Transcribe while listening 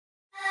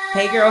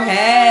Hey girl,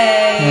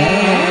 hey.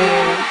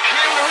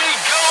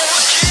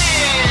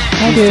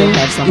 I do.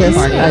 Have Yes,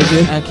 party.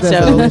 I do. So-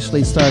 So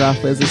initially start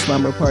off as a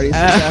slumber party. So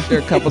after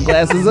a couple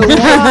glasses of wine,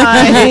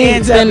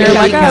 And then then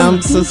it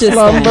becomes a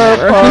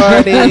slumber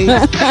party.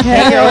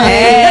 Hey girl,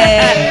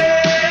 hey.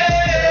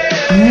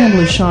 I am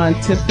LaShawn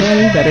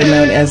Tipton, better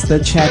known as the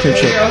Chatter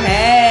Hey Chick. girl,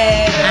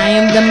 hey. I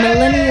am the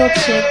millennial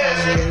chick,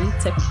 Jerry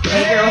Tipton.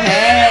 Hey girl,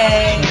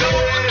 hey.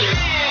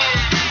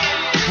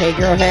 Hey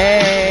girl,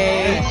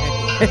 hey.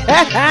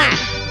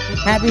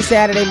 Happy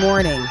Saturday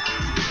morning.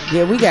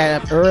 Yeah, we got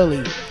up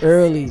early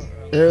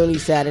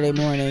Saturday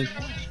morning.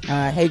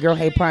 Hey girl,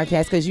 hey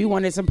podcast, because you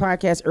wanted some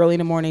podcasts early in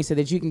the morning so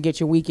that you can get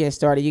your weekend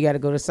started. You got to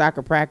go to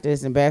soccer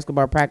practice and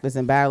basketball practice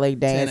and ballet,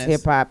 dance, Tennis.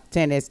 hip hop,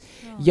 tennis,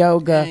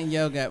 yoga. And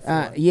yoga at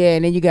 4. Yeah,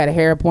 and then you got a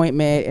hair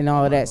appointment and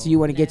all of that. So you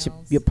want to get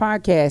your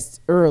podcasts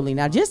early.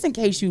 Now, just in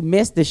case you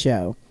missed the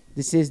show,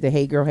 this is the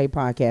Hey Girl, Hey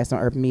podcast on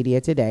Urban Media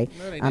Today.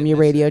 No, they I'm didn't your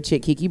miss radio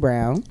chick, Kiki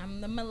Brown. I'm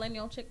the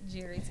millennial chick,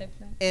 Jerry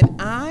Tipton. And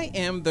I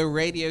am the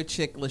radio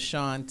chick,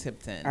 LaShawn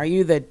Tipton. Are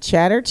you the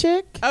chatter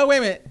chick? Oh, wait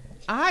a minute.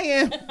 I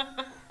am.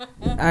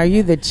 Are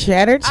you the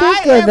chatter chick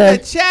I or am the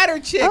chatter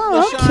chick,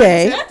 Oh, LaShawn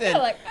okay. Tipton. I feel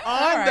like,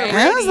 on all the right.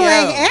 radio. I was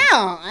like,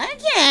 ow,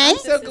 okay. I'm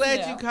so This is glad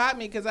new. you caught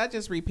me because I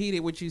just repeated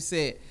what you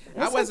said.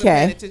 I It's wasn't okay.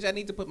 paying attention. I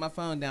need to put my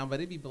phone down, but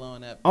it'd be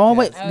blowing up. Oh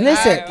wait, because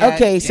listen. I got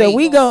Okay, so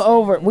we dates. go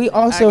over. We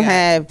also I got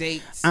have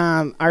dates.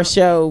 our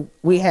show.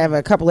 We have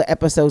a couple of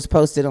episodes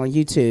posted on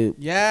YouTube.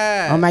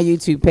 Yeah. On my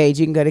YouTube page,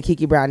 you can go to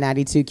Kiki Brown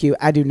 92Q.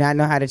 I do not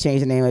know how to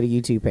change the name of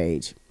the YouTube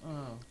page.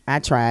 I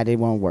tried, it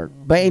won't work.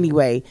 But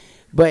anyway,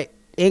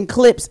 in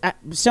clips,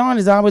 Sean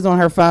is always on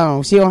her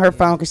phone. She on her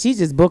phone because she's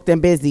just booked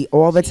and busy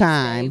all the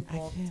time. I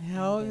can't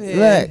help it.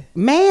 Look,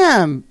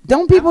 ma'am,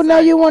 don't people know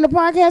sorry. you on the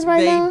podcast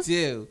right they now?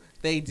 do.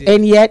 They do.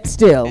 And yet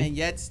still. And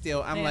yet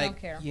still, I'm They like, don't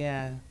care.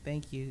 yeah,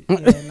 thank you. Yeah,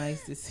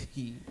 nice to see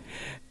you.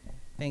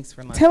 Thanks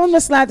for lunch. Tell them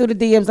to slide through the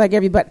DMs like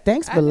everybody.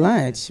 Thanks I for know.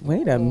 lunch.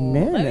 Wait a Let me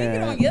get on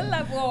minute. your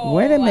level.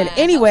 Wait a minute. Wow.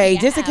 Anyway,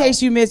 Help just in me case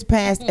out. you missed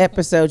past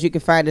episodes, you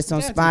can find us on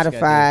That's what you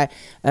Spotify,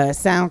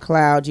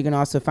 SoundCloud. You can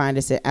also find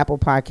us at Apple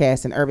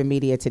Podcasts and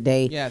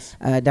Yes.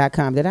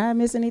 UrbanMediaToday.com. Did I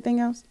miss anything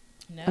else?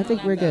 No, I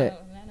think no, we're no, good.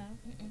 no,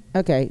 no.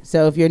 Okay,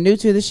 so if you're new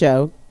to the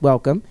show,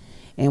 welcome.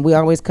 And we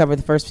always cover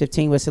the first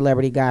 15 with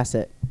celebrity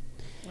gossip.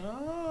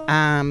 Oh,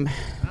 Um,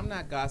 I'm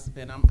not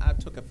gossiping. I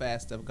took a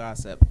fast of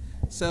gossip.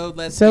 So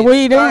let's. so get what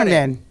are you doing started.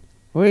 then?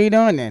 What are you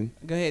doing then?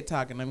 Go ahead,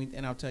 talk,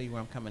 and I'll tell you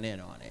where I'm coming in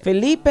on it.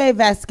 Felipe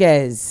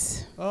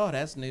Vasquez. Oh,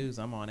 that's news.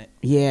 I'm on it.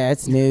 Yeah,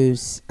 it's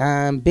news.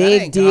 ain't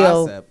Big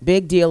deal. gossip.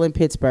 Big deal in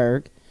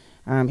Pittsburgh.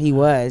 He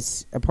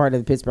was a part of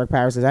the Pittsburgh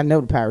Pirates. 'Cause I know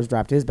the Pirates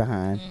dropped his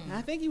behind.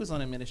 I think he was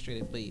on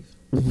administrative leave.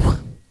 Oh,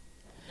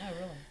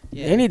 really?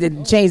 Yeah. They need to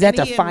change that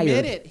And to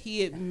fire.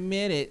 He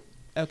admitted.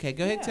 Okay,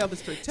 go ahead. Tell the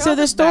story. Tell So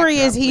the story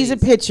is backdrop, he's a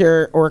please.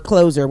 pitcher or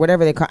closer,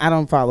 whatever they call. I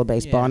don't follow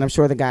baseball, Yeah. and I'm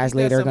sure the guys He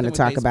does later are going to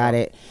something with talk about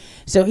baseball.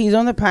 it. So he's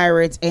on the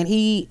Pirates, and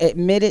he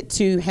admitted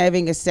to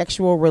having a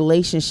sexual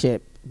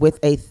relationship with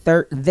a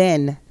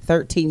then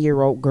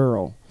 13-year-old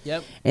girl.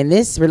 Yep. And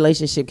this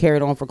relationship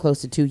carried on for close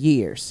to 2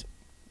 years.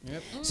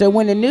 Yep. So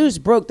when the news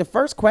broke, the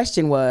first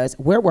question was,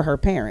 where were her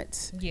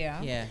parents?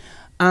 Yeah. Yeah.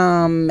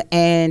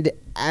 And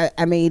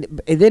I mean,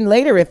 then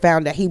later it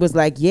found that he was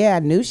like, yeah, I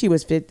knew she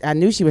was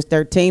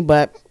 13,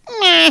 but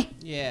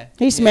Yeah.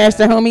 he smashed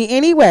her homie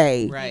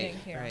anyway. Right.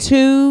 didn't care.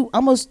 Right.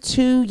 Almost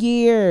 2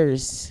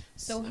 years.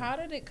 So how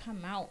did it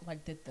come out?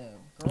 Like, did the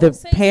girl The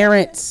say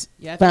parents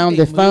Yeah, I think found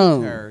they the phone,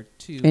 moved her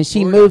to and she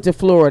Florida. moved to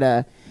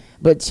Florida,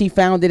 but she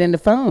found it in the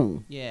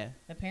phone. Yeah. something?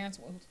 The parents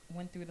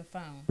went through the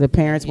phone. The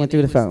parents went And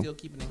through they the was phone. Still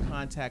keeping in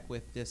contact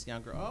with this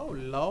young girl. Oh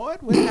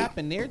Lord, what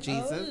happened there,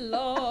 Jesus?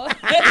 Oh, Lord.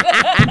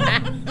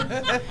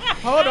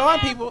 Hold on,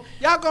 people.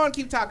 Y'all go and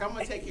keep talking. I'm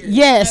gonna take care of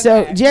Yeah,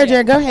 so Okay,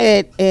 Jerry, go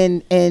ahead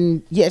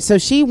and yeah, so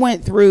she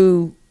went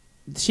through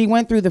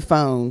the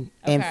phone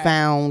and Okay.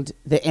 found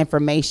the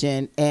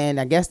information, and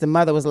I guess the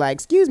mother was like,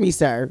 "Excuse me,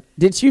 sir,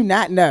 did you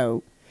not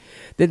know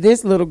that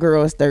this little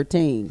girl is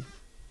 13?"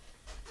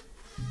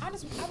 I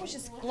was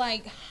just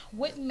like,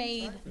 what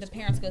made the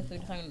parents go through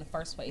the phone in the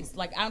first place?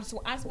 Like, I just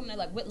want to know,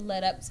 like, what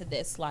led up to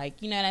this? Like,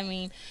 you know what I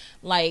mean?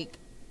 Like,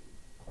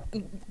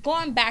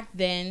 going back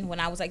then when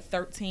I was like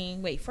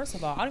 13. Wait, first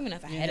of all, I don't even know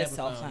if I You had a didn't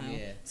have a cell phone, phone,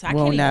 yeah. so I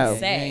Well, can't no. even You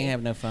say. ain't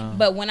have no phone.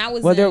 But when I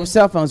was Well, in, their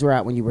cell phones were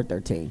out when you were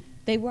 13.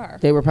 they were.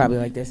 They were probably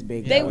like this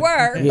big. They though.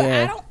 were, but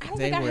Yeah. I don't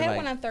They think I were had like-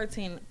 one on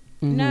 13.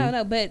 Mhm.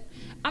 No, but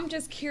I'm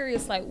just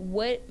curious, like,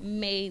 what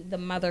made the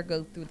mother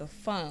go through the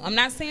phone? I'm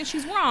not saying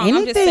she's wrong.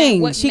 I'm just saying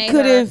Anything what she made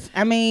could her. have.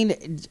 I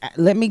mean,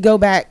 let me go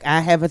back.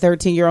 I have a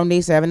 13-year-old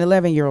niece. I have an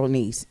 11-year-old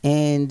niece,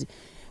 and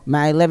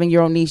my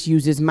 11-year-old niece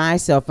uses my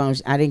cell phone.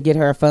 I didn't get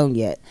her a phone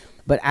yet,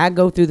 but I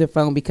go through the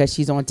phone because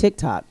she's on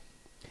TikTok,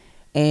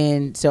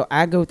 and so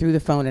I go through the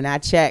phone and I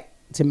check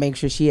to make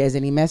sure she has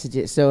any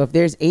messages. So if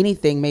there's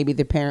anything, maybe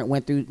the parent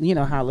went through. You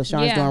know how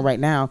LaShawn's Yeah. doing right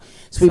now,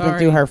 sweeping Sorry.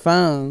 through her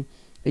phone.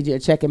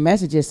 Checking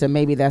messages, so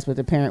maybe that's what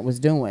the parent was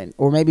doing,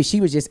 or maybe she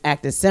was just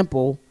acting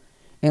simple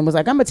and was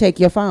like, I'm gonna take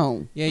your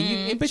phone.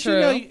 Yeah, but true. you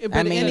know, but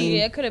I mean-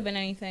 Yeah, it could have been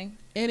anything.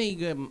 any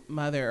good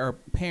mother or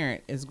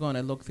parent is going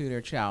to look through their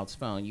child's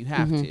phone. You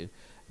have Mm-hmm. to.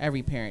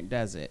 Every parent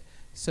does it.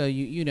 So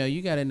you know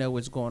you got to know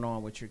what's going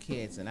on with your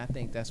kids, and I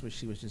think that's what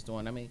she was just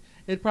doing. I mean,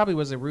 it probably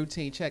was a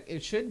routine check.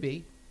 It should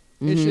be.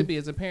 It should be,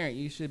 as a parent,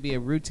 you should be a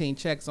routine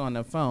checks on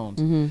the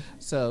phones.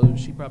 So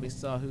she probably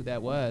saw who that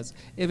was.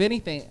 If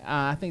anything,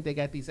 I think they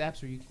got these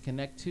apps where you can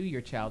connect to your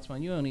child's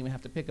phone. You don't even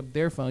have to pick up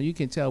their phone. You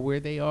can tell where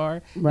they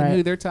are Right. and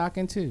who they're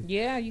talking to.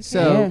 Yeah, you can.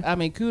 So Yeah. I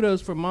mean,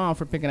 kudos for mom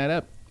for picking that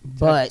up.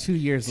 But 2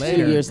 years 2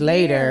 later, years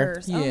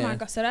later, Oh Yeah. my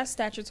god! So that's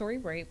statutory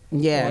rape.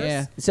 yeah.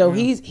 Yeah. So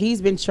Yeah.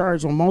 he's been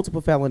charged on multiple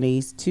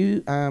felonies,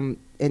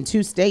 in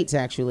 2 states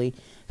actually.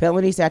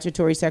 Felony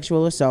statutory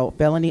sexual assault,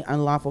 felony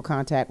unlawful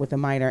contact with a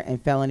minor,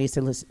 and felony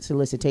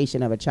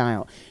solicitation of a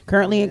child.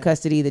 Currently in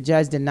custody, the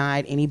judge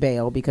denied any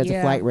bail because of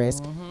Yeah. flight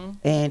risk,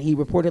 and he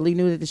reportedly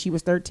knew that she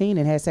was 13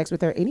 and had sex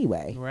with her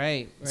anyway.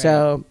 right.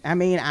 So, I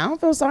mean, I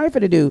don't feel sorry for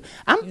the dude.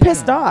 I'm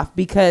pissed off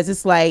because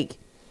it's like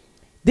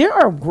there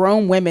are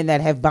grown women that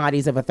have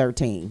bodies of a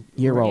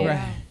 13-year-old.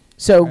 Yeah.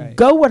 So Right.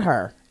 go with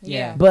her.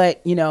 Yeah. But,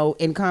 you know,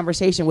 in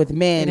conversation with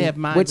men, They have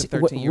minds which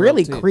of what 13-year-old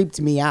really too. creeped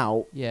me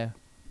out, Yeah.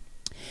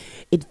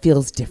 it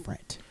feels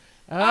different.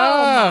 Oh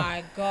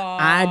my god!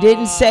 I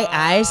didn't say,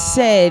 I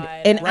said,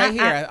 and Right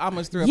here, I I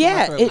almost threw up yeah,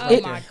 my throat. it, right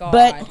it, Oh my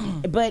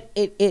God. but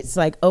it's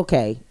like,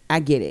 okay, I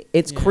get it.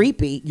 It's Yeah.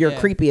 creepy. You're Yeah.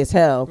 creepy as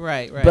hell.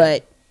 Right, right.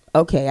 But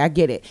okay, I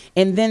get it.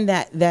 And then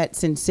that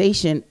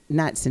sensation,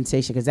 not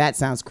sensation, because that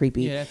sounds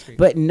creepy. Yeah, that's creepy.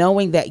 But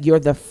knowing that you're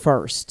the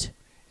first,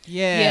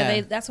 Yeah.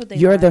 Yeah, that's what they.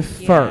 you're the like.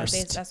 Yeah,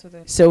 first. that's what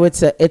they. So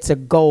it's a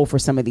goal for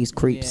some of these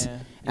creeps Yeah,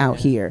 out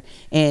yeah. here.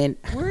 And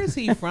Where is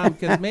he from?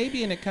 Because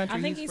maybe in the country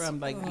I think he's he's- from,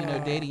 like, you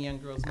know, dating young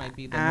girls might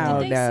be the I more.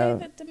 don't Did they know. say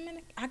that Dominican?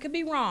 I could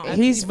be wrong.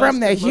 he's he from must-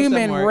 the most of them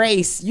human are-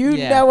 race. You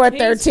Yeah. know a He's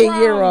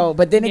 13-year-old. from-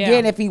 But then yeah.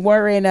 again, if he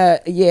were in a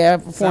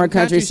foreign country,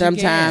 countries you can.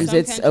 sometimes Some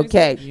it's countries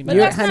okay. you But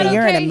know. that's Honey, not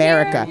you're in okay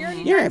America. here. You're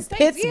in the You're in United States.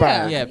 Pittsburgh.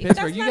 Yeah. Yeah, That's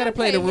Pittsburgh. You not got to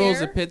play okay the rules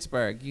here. of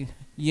Pittsburgh.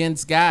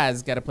 Jens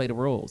guys got to play the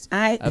rules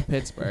of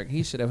Pittsburgh.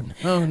 He should have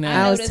known I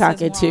that. I was know this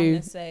talking is to-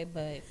 wrong say,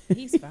 but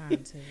he's fine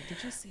too. Did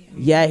you see him?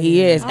 Yeah,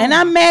 he is. Oh And my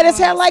I'm mad as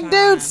hell. God, Like, he's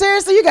dude, fine.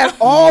 seriously, you got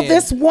all Yeah.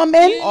 this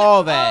woman,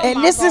 All that. Oh and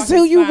my this God, is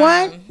who he's you fine.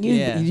 want.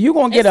 Yeah. You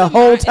gonna get It's a a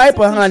whole mind- it's type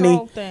a of honey.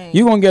 control thing.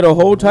 You gonna get a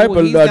whole type Ooh,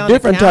 he's of down to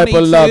different type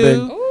county, of loving.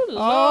 too. Ooh,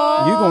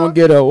 Lord. You gonna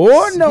get a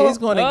no. He's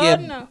going to Oh,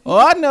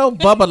 get, no.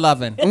 Bubba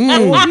loving.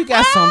 Oh, you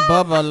got some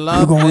Bubba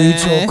loving. You gonna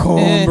eat your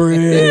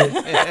cornbread.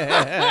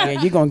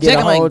 Yeah, you gonna get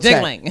a whole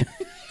Jiggling, type. jiggling.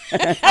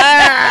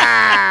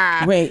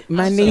 Wait,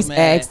 my I'm so niece mad.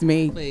 asked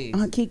me, Please.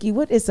 Aunt Kiki,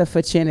 what is a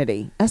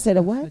virginity? I said,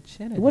 a what?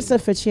 Virginity? What's a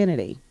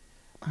virginity?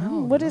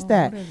 What is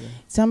that? what is it?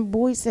 Some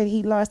boy said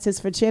he lost his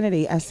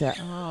virginity. I said,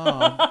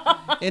 Oh.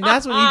 And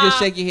that's when you just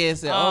shake your head and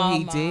say, oh,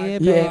 he my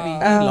did, Yeah. baby. He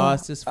Oh.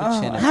 lost his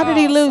virginity. how did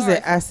he Oh, lose sorry.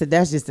 it? I said,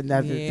 that's just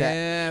another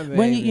Yeah, thing.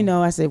 When baby. you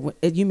know, I said,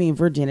 you mean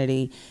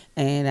virginity?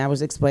 And I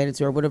was explaining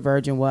to her what a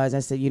virgin was. I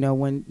said,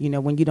 when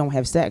you don't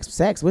have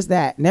sex, what's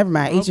that? Never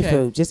mind. Eat your Okay.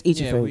 food. Just eat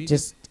Yeah, your food. we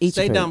Just eat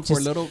stay your food. dumb for a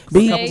Just little-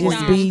 be, couple more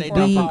just years. be, Stay dumb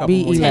for a be, couple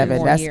be more years. 11. 10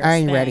 more That's years, I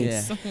ain't ready. Yeah.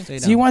 thanks. Stay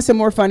So you dumb. want some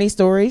more funny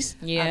stories?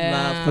 Yeah.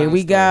 love Here funny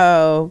we stories.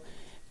 go.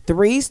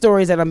 3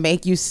 stories that'll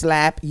make you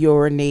slap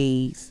your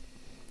knees.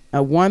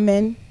 A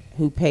woman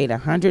who paid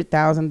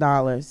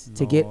 $100,000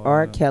 to get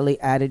R.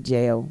 Kelly out of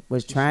jail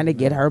was trying to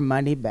get her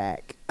money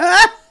back.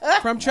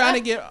 From trying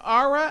to get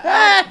Aura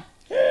out?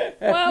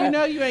 Well, You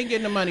know you ain't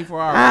getting the money for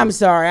Aura. I'm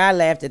sorry, I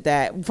laughed at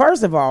that.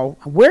 First of all,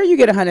 where you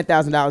get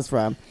 $100,000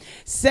 from?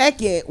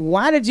 Second,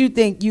 why did you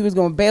think you was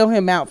gonna bail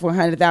him out for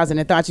 $100,000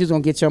 and thought you was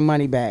gonna get your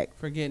money back?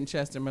 for getting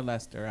Chester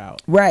Molester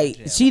out. Right.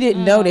 Jail. She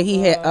didn't know that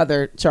he had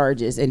other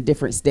charges in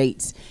different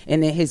states,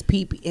 and then his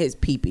people Ooh, his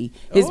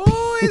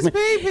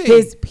pee-pee.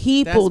 his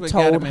people That's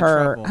what got told him in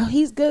her, trouble. "Oh,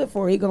 he's good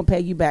for it. He gonna pay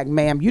you back,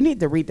 ma'am. You need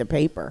to read the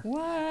paper.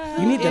 what?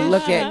 You need to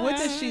look at." What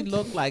does she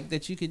look like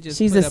that you could just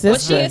She's put a up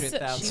sister.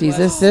 $100,000? She's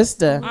a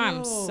sister.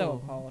 I'm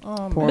so cold.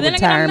 Poor But then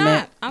again, I'm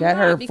retirement. not. Got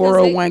her I'm not because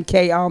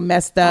 401k all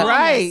messed up.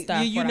 Right. messed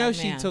up You for know that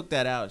she man. took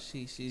that out.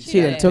 She She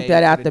done did. took that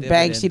paid out for the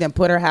bank. She done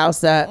put her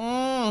house up.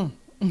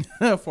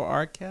 for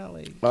R.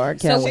 Kelly. R.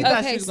 So Kelly. She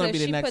thought she okay, was gonna so be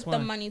the she next put the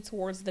one. money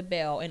towards the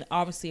bail, and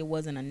obviously it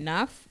wasn't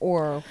enough,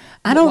 or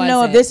I don't was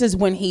know if it? this is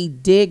when he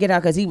did get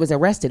out because he was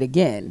arrested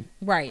again.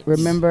 right.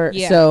 Remember?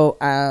 Yeah. So,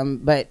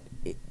 but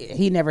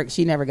she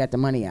never got the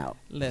money out.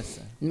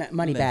 Listen.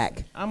 Money Listen,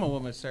 back. I'm a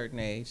woman of a certain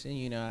age, and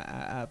you know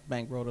I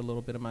bankrolled a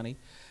little bit of money.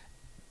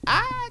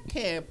 I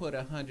can't put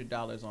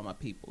 $100 on my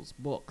people's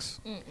books,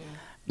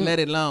 let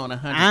alone $100.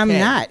 I'm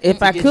not. If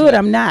To I get could, you-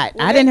 I'm not.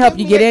 Well, I they didn't help give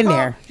you me get a in call.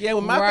 there. Yeah,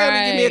 when my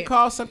family give me a Right.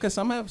 call, because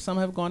some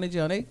have gone to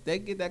jail. They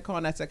get that call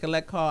and that's a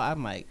collect call.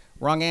 I'm like,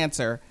 wrong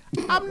answer.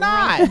 I'm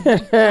not.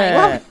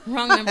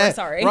 Wrong number.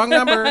 Sorry. Wrong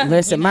number.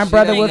 Listen, my Shit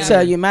brother ain't will got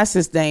tell it. you my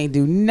sister ain't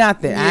do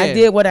nothing. I Yeah.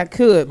 did what I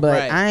could,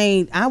 but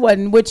Right. I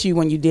wasn't with you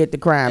when you did the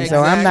crime. So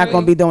I'm not Exactly.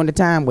 gonna be doing the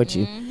time with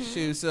you.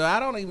 Shoot, so I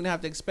don't even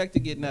have to expect to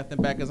get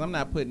nothing back because I'm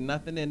not putting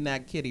nothing in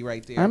that kitty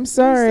right there. I'm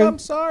sorry. I'm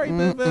sorry,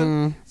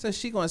 boo-boo. So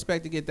she gonna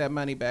expect to get that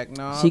money back?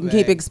 No, She can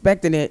keep babe.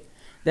 expecting it.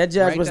 That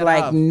judge Write was that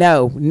like, off.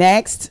 no,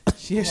 next.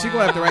 She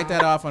gonna have to write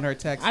that off on her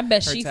tax. I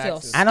bet her she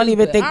taxes. feels. I don't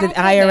even think I the don't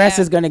feel IRS bad.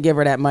 is going to give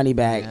her that money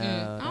back. No,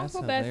 I don't that's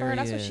feel bad for her.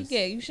 That's what she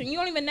hilarious. get. You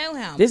don't even know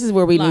him. This is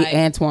where we need Like,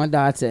 Antoine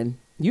Dotson.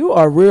 You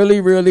are really,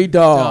 really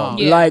dumb.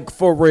 Yeah. Like,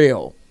 for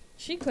real.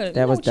 She could.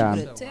 That was dumb.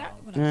 I'm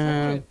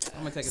Mm.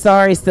 gonna take a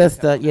Sorry,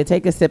 sister. You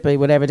take a sip of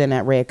whatever in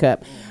that red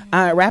cup.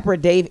 Rapper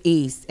Dave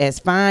East, as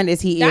fine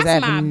as he is.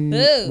 That's my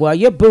boo. Well,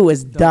 your boo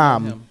is Don't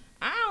dumb. him.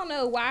 I don't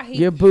know why he.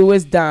 Your boo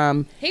is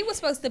dumb. He was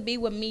supposed to be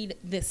with me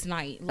this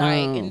night. Like,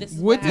 and this is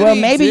What what did Well,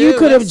 he maybe do? you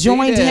could have Let's see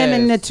joined him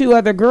and the this. two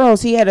other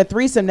girls. He had a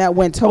threesome that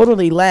went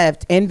totally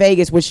left in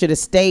Vegas, which should have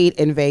stayed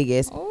in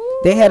Vegas.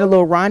 They had a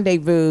little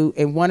rendezvous,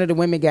 and one of the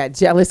women got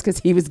jealous because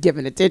he was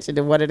giving attention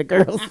to one of the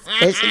girls,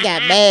 and she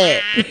got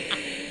mad.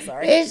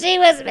 And she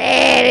was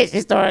mad, and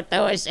she started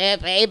throwing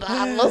champagne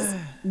bottles.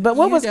 But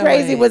what You was know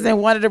crazy it. was in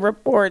one of the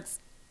reports.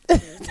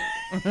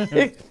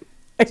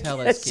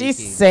 Tell us, She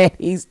Kiki. said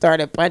he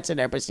started punching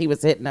her, but she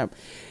was hitting him.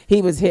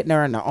 He was hitting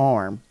her in the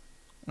arm.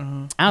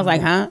 I was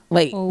like, huh?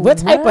 Like, what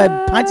type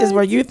of punches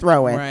were you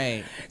throwing?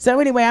 Right. So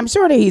anyway, I'm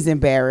sure that he's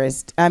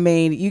embarrassed. I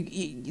mean,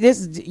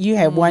 you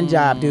had one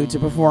job, dude, to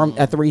perform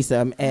a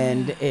threesome,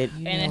 and it.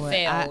 And it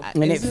failed.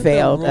 And it isn't the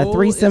failed. A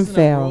threesome isn't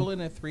failed. A rule in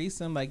a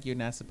threesome, like you're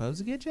not supposed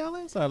to get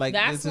jealous, or like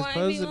That's this is why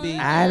supposed to people be.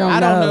 like I don't I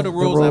know don't know the the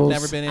rules. I've rules.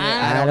 never been in it.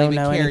 I I don't don't even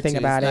know care anything to.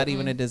 about It's it. not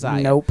even a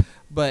desire. Nope.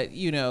 But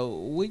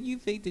wouldn't you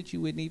think that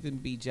you wouldn't even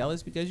be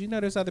jealous because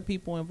there's other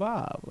people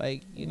involved?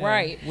 Like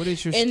Right. what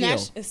is your and skill?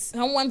 that's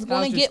someone's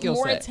going How's to your get skill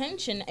more set?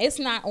 attention. It's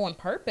not on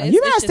purpose. You It's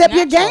gotta just step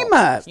your natural. game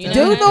up. You know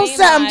Do a what I little mean?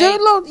 something. Do a Like-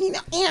 little, you know,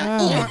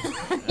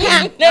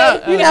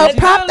 Yeah,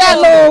 pop that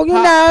little, you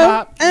know.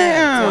 Pop,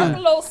 yeah. Drop a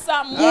little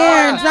something.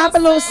 Yeah, more, drop a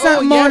you know little what I'm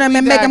something on them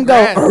and make them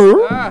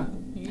go.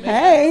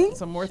 Hey,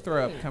 Some more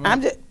throw up.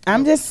 Coming.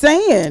 I'm just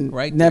saying.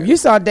 Right Now, if there. you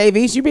saw Dave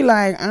East, you'd be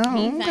like, oh,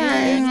 saying?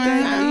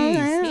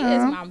 okay. He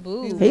is my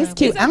boo. He's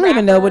cute. He's a I don't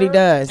even know what he rapper,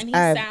 does. And he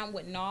I- signed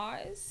with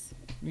Nas.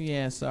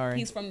 Yeah, sorry.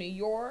 He's from New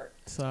York.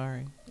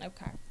 Sorry.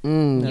 Okay.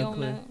 Mm. You No don't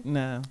clue. know?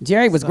 No.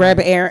 Jerry was Sorry.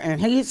 grabbing air,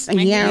 and he's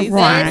yeah, he's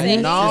right.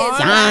 dancing. No. He is Yes,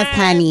 live.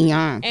 honey,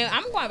 yeah. And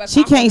I'm going back.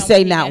 She can't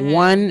say not not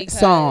one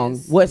song.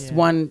 What's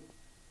Yeah.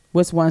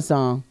 What's one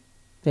song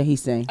that he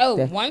sing? Oh,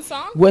 That- one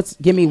song?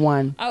 Give me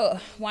one. Oh,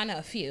 why not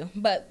a few?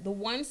 But the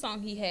one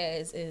song he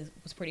has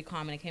was pretty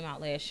common. It came out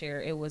last year.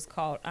 It was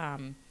called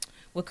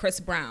with Chris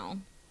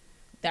Brown.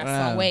 That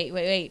song. Oh.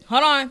 Wait.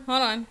 Hold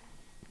on.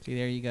 See,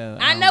 there you go.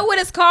 I know what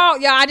it's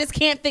called, y'all. I just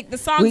can't think the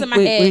songs in my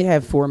We head.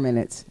 have 4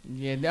 minutes.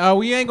 Yeah. Oh,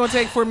 we ain't gonna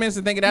take 4 minutes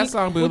to think of that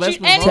song, boo. Would Let's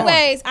you- move on.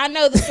 anyways, I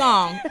know the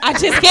song. I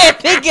just can't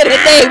think of the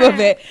name of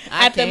it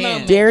I at the can.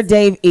 moment. Dear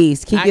Dave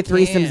East, keep I your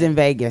threesomes can. in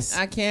Vegas.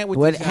 I can't with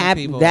What these young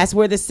happened? people. That's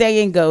where the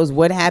saying goes.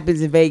 What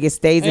happens in Vegas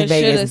stays in It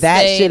Vegas. should've That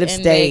stayed should have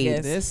in stayed.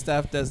 Vegas. This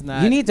stuff does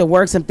not. You need to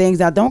work some things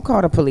out. Don't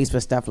call the police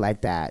for stuff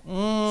like that.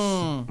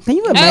 Mm. Can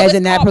you Oh, it's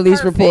imagine that called police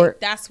Perfect. report?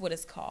 That's what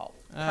it's called.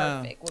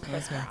 Perfect with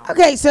Chris Brown.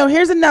 Okay, so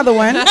here's another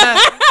one.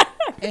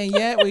 And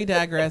yet we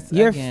digress.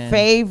 Your again.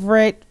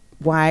 favorite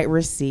wide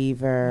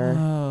receiver,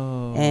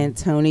 Oh.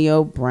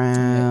 Antonio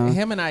Brown.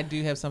 Him and I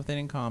do have something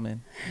in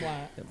common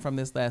What? from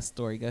this last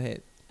story. Go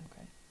ahead.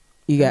 Okay.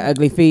 You got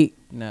ugly feet.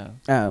 No,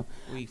 Oh,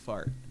 we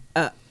fart.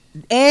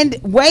 and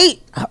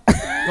wait.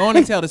 Go on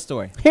and tell the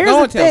story. Here's Go on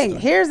the and tell thing.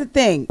 story. Here's the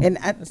thing. And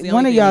the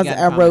one only of thing y'all's we got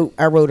in I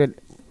common. wrote it.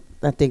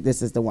 I think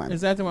this is the one.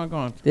 Is that the one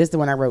going? This is the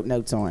one I wrote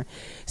notes on.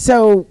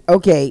 So,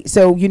 okay.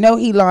 So,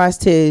 he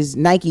lost his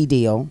Nike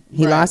deal.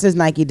 He Right. lost his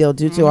Nike deal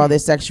due to all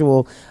this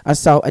sexual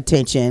assault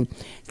attention.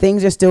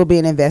 Things are still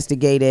being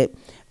investigated.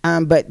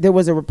 But there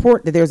was a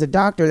report that there's a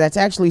doctor that's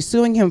actually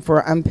suing him for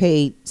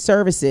unpaid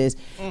services.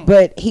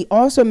 But he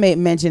also made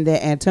mention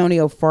that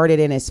Antonio farted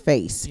in his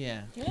face. Yeah.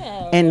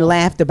 Yeah. And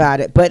laughed about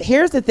it. But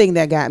here's the thing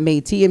that got me.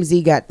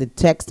 TMZ got the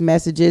text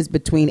messages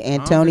between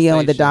Antonio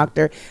and the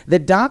doctor. The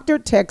doctor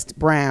texted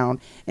Brown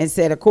and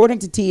said, according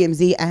to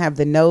TMZ, I have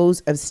the nose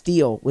of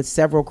steel with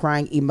several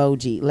crying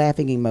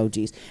laughing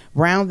emojis.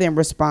 Brown then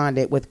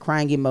responded with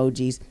crying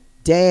emojis.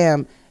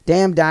 Damn,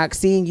 doc,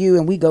 seeing you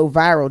and we go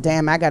viral.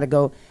 Damn, I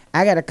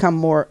gotta come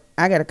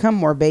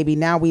more, baby.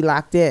 Now we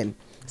locked in.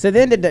 So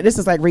then this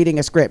is like reading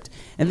a script.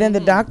 And then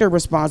the doctor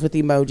responds with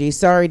emojis.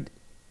 Sorry,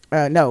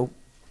 no.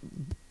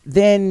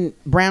 Then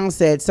Brown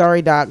said,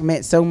 sorry, doc,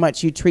 meant so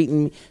much. You treat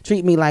me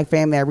like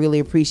family. I really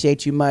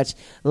appreciate you much.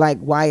 Like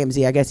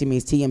YMZ, I guess he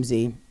means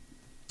TMZ.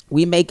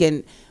 We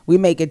making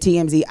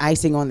TMZ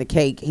icing on the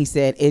cake. He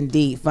said,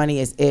 indeed,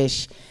 funny as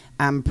ish.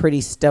 I'm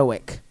pretty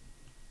stoic.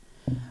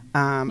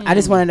 I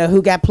just want to know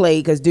who got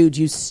played because, dude,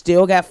 you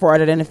still got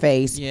farted in the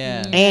face.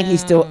 Yeah. And he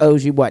still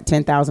owes you, what,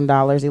 $10,000,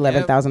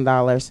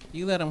 $11,000?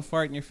 You let him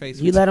fart in your face.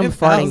 You for let him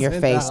fart in your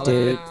face, $10,000.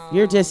 dude.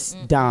 You're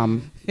just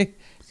dumb.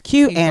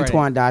 Cue He farted.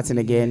 Antoine Dotson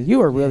again. You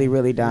are really,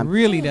 really dumb.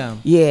 Really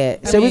dumb. Yeah.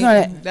 I So mean,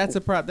 we're gonna. That's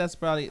a prop. That's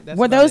probably. That's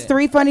Were about those it.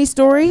 3 funny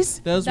stories?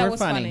 Those That were was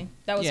funny. funny.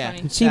 That was Yeah.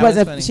 funny. She That was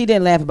wasn't. funny. She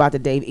didn't laugh about the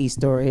Dave E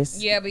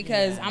stories. Yeah,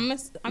 because I'm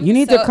You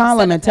need to so call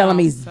him upset and tell him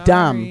about he's Sorry.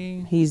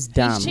 dumb. He's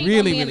dumb. He's cheating Really,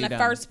 on me really in the dumb.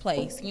 first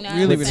place. You know, what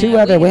Really, I'm really Two saying?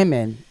 other We-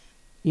 women.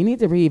 You need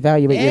to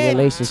reevaluate your And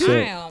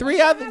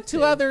relationship.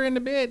 two other in the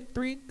bed,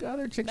 3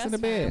 other chicks That's in the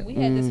fine. bed. We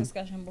had this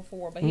discussion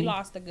before, but he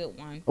lost a good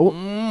one.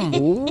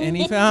 And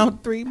he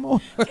found 3 more.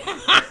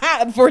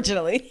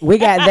 Unfortunately. We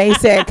got They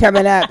Said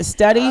coming up.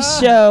 Studies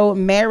show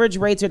marriage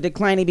rates are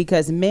declining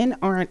because men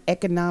aren't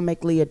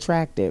economically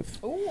attractive.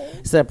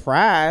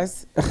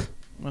 Surprise.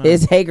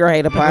 It's Hey Girl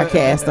Hey, the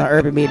podcast on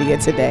Urban Media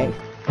Today.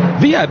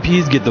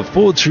 VIPs get the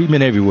full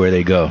treatment everywhere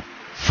they go.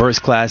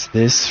 First class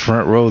this,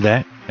 front row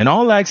that, and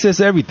all access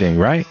everything,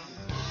 right?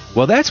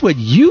 Well, that's what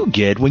you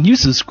get when you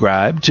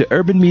subscribe to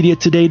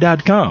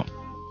UrbanMediaToday.com.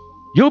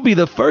 You'll be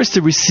the first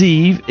to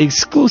receive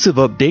exclusive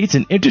updates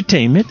in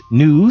entertainment,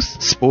 news,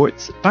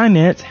 sports,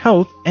 finance,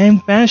 health,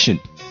 and fashion.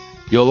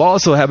 You'll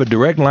also have a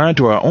direct line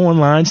to our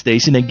online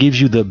station that gives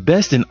you the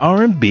best in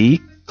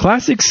R&B,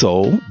 classic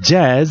soul,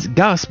 jazz,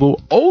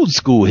 gospel, old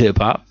school hip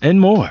hop,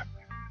 and more.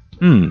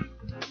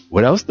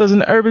 What else does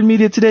an Urban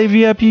Media Today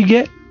VIP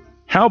get?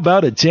 How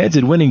about a chance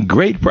at winning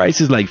great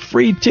prices like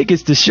free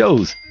tickets to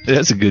shows?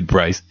 That's a good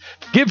price.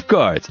 Gift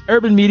cards,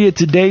 Urban Media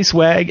Today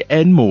swag,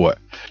 and more.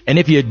 And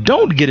if you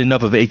don't get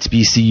enough of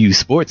HBCU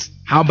sports,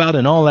 how about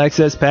an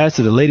all-access pass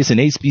to the latest in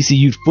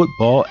HBCU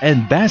football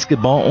and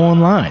basketball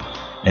online?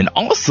 And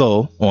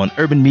also on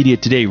Urban Media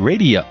Today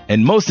Radio.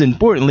 And most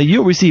importantly,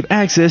 you'll receive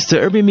access to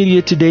Urban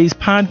Media Today's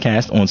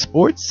podcast on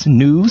sports,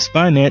 news,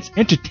 finance,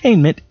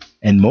 entertainment,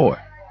 and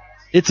more.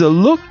 It's a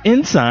look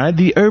inside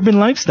the urban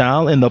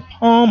lifestyle in the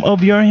palm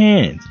of your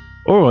hands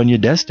or on your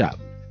desktop.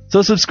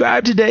 So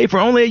subscribe today for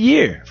only a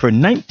year for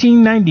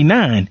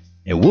 $19.99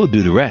 and we'll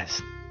do the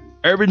rest.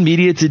 Urban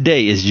Media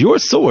Today is your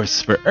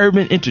source for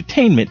urban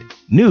entertainment,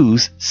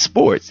 news,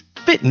 sports,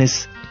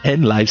 fitness,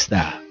 and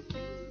lifestyle.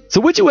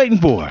 So what you waiting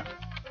for?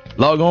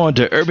 Log on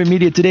to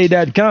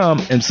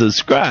UrbanMediaToday.com and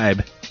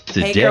subscribe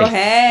today. Hey, girl,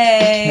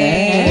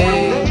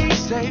 hey. They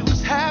say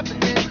what's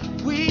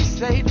happening. We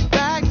say the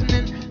facts and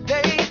then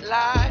they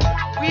lie.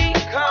 We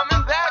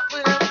coming back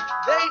with them.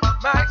 They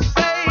might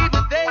say,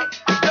 but they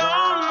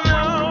don't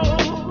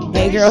know.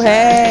 Hey Girl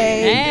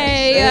Hey.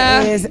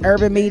 Hey. It is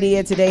Urban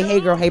Media Today. Hey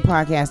Girl Hey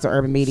podcast on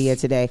Urban Media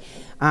Today.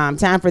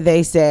 Time for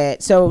They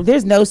Said. So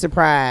there's no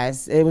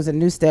surprise. It was a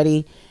new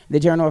study, the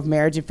Journal of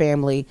Marriage and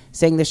Family,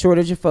 saying the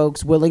shortage of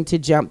folks willing to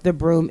jump the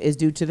broom is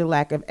due to the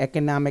lack of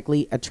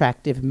economically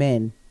attractive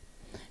men.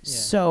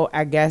 So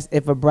I guess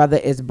if a brother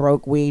is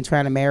broke, we ain't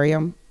trying to marry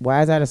him.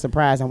 Why is that a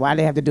surprise? And why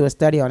they have to do a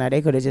study on that?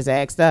 They could have just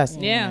asked us.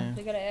 Yeah.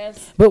 They gotta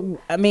ask. But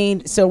I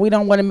mean, so we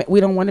don't want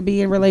to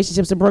be in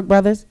relationships with broke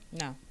brothers.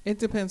 No. It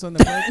depends on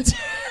the person.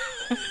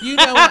 You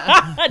know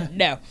what?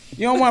 No.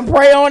 You don't want to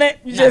pray on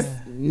it. Just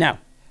no.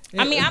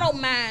 I mean, I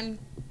don't mind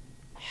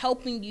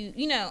helping you.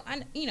 You know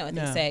what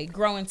they say,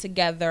 growing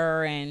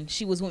together. And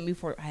she was with me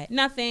before I had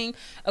nothing.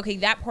 Okay,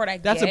 that part I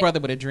get. That's a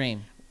brother with a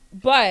dream.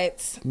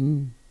 But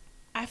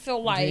I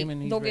feel like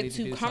Dreaming he's they'll ready get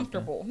to too do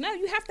comfortable. No,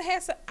 you have to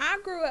have some. I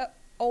grew up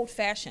old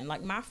fashioned.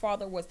 Like my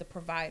father was the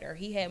provider.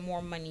 He had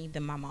more money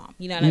than my mom.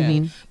 You know what I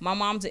mean? My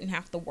mom didn't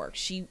have to work.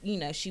 She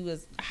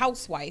was a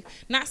housewife.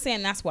 Not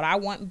saying that's what I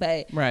want,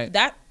 but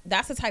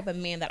that's the type of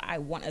man that I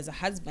want as a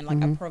husband,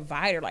 like a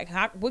provider. Like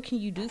what can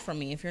you do for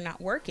me if you're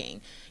not working?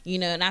 You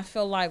know, and I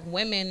feel like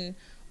women,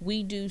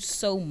 we do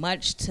so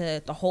much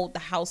to hold the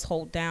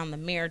household down, the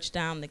marriage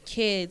down, the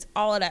kids,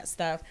 all of that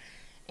stuff.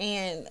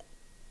 And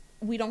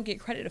we don't get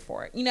credited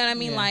for it. You know what I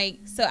mean? Like,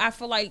 so I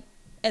feel like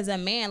as a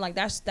man, like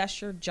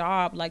that's your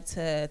job, like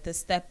to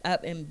step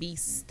up and be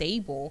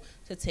stable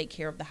to take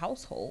care of the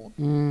household.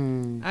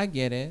 I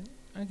get it.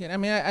 I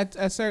mean,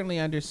 I certainly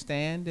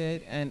understand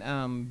it,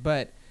 and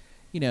but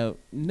you know,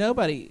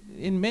 nobody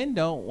and men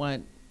don't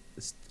want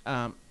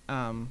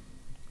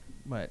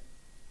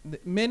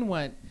men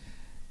want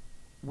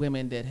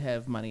women that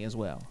have money as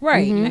well,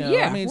 Right? You know?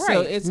 Yeah. I mean, right.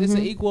 so it's an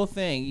equal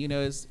thing. You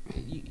know, it's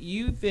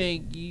you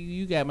think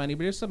you got money,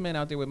 but there's some men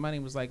out there with money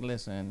was like,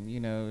 listen, you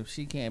know, if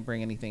she can't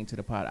bring anything to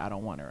the pot, I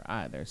don't want her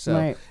either.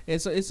 So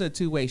it's a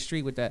two-way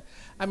street with that.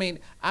 I mean,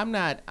 I'm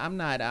not.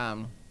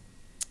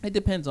 It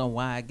depends on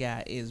why a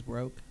guy is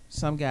broke.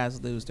 Some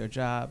guys lose their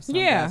jobs. Some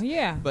guys,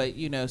 But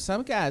you know,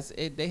 some guys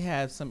they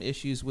have some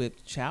issues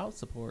with child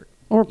support.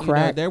 Or crack.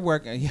 You know, they're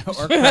working,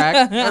 or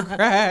crack,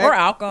 or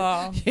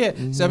alcohol. Yeah.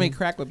 So I mean,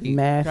 crack would be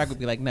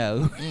like,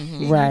 no,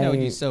 right? No,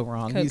 you're so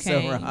wrong. You're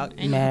so wrong.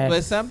 Meth.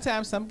 But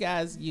sometimes some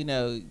guys, you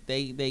know,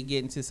 they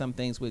get into some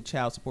things with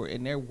child support,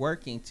 and they're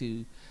working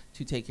to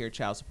take care of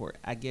child support.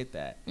 I get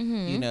that.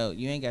 You know,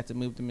 you ain't got to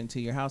move them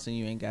into your house, and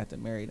you ain't got to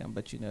marry them,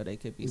 but you know they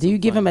could be. Do you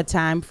give them a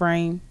time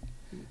frame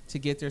to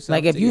get themselves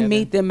like if together? you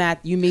meet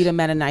them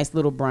at a nice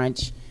little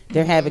brunch?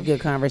 They're having a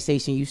good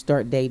conversation. You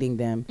start dating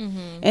them,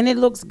 and it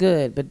looks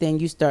good. But then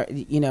you start,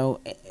 you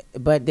know,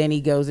 but then he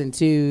goes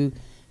into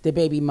the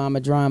baby mama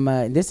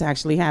drama. And this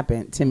actually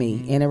happened to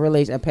me in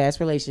a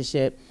past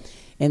relationship,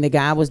 and the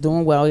guy was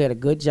doing well. He had a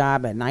good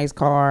job, a nice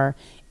car,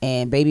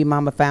 and baby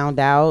mama found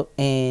out,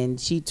 and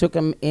she took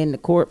him in the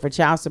court for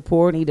child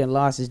support. He done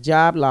lost his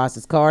job, lost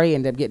his car. He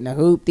ended up getting a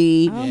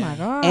hoopty. Oh my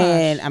gosh!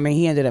 And I mean,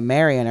 he ended up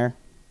marrying her.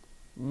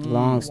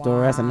 Long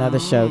story. That's another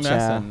show, child.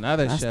 That's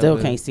another I show. still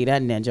boo. can't see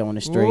that ninja on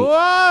the street.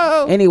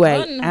 Whoa.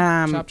 Anyway,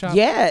 Chop, chop.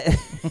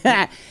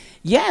 yeah,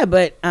 yeah,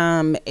 but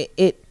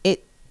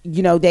it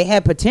you know, they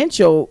have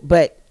potential,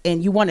 but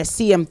and you want to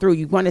see them through.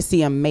 You want to see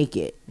them make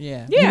it.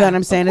 Yeah. You know what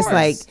I'm saying? of It's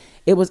like course.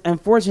 it was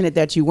unfortunate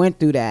that you went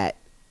through that.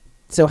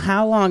 So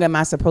how long am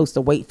I supposed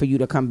to wait for you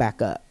to come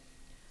back up?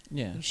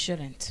 Yeah. You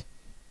shouldn't.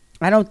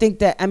 I don't think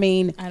that. I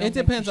mean, I don't It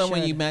think depends you on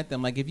when you should. met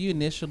them. Like if you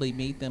initially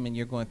meet them and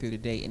you're going through the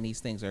date and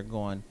these things are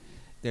going,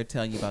 they're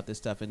telling you about this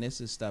stuff and this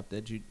is stuff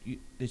that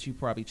you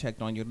probably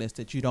checked on your list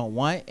that you don't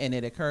want, and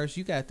it occurs.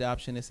 You got the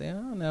option to say,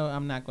 oh no,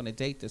 I'm not going to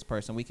date this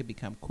person. We could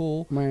become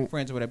cool Right.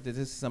 friends or whatever. This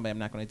is somebody I'm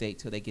not going to date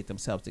till they get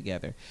themselves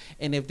together.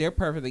 And if they're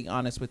perfectly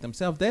honest with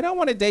themselves, they don't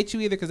want to date you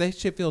either because they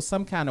should feel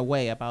some kind of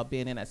way about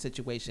being in that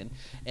situation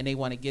and they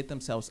want to get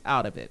themselves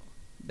out of it.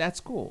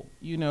 That's cool.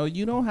 You know,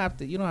 you don't have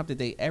to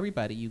date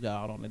everybody you go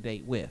out on a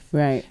date with.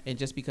 right, And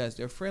just because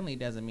they're friendly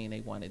doesn't mean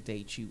they want to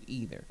date you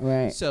either.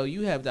 right. So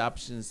you have the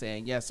option of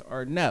saying yes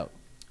or no.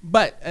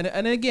 But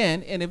and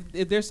again, and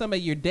if there's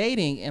somebody you're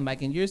dating and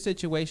like in your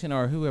situation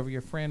or whoever your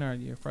friend or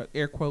your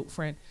air quote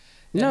friend.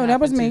 No, that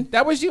was happened me.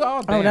 That was you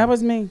all. Oh, that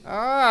was me.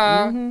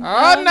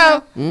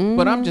 Oh no.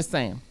 But I'm just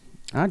saying.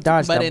 I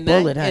dodged But a in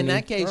bullet, that, honey. in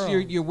that case,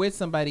 you're with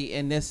somebody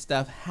and this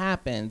stuff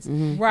happens.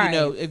 Right. You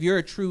know, if you're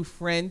a true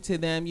friend to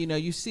them, you know,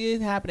 you see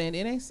it happening.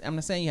 It ain't, I'm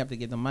not saying you have to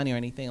give them money or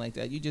anything like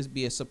that. You just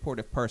be a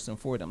supportive person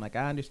for them. Like,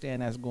 I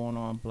understand that's going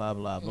on, blah,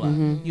 blah, blah.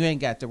 You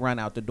ain't got to run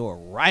out the door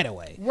right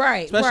away.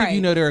 Right. Especially if you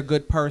right. know they're a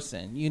good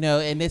person, you know,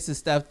 and this is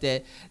stuff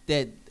that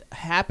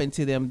happened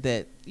to them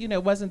that, you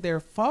know, wasn't their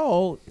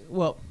fault.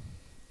 Well,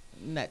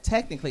 not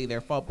technically their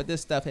fault, but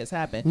this stuff has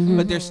happened.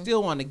 But they're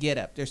still on the get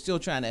up. They're still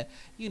trying to,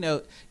 you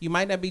know, you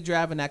might not be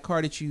driving that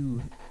car that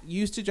you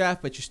used to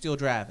drive, but you're still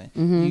driving.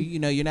 You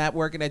know, you're not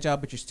working that job,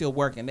 but you're still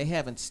working. They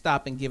haven't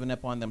stopped and given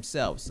up on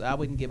themselves. So I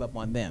wouldn't give up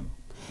on them.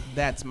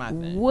 That's my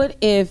thing. What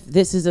if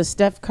this is a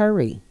Steph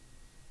Curry?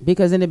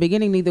 Because in the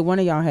beginning, neither one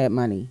of y'all had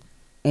money.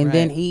 And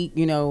then Right. he,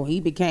 you know, he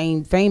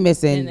became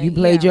famous and, And then- you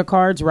played yeah. your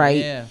cards right.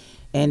 Yeah,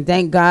 And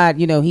thank God,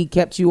 you know, he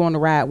kept you on the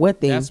ride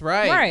with him. that's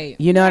right. Right.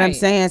 You know what I'm right.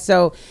 saying?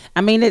 So, I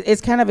mean, it's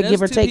kind of a Those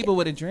give or two take. people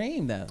with a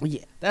dream, though.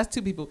 Yeah. That's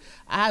two people.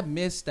 I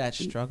miss that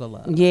struggle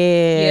of. Yeah.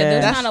 Yeah,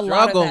 there's That's not a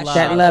lot of struggle that. love.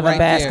 that shit. love right and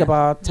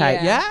basketball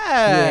type. Yeah.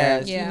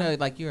 Yes. Yeah. You know,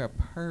 like you're a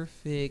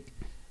perfect.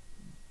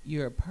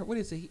 What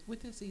does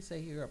he say?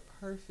 You're a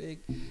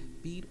perfect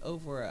beat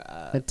over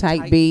A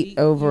tight beat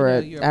over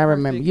You know, I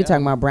remember. You're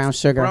talking about Brown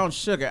Sugar. Brown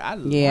Sugar. I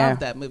Yeah. love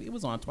that movie. It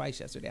was on twice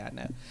yesterday. I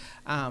know.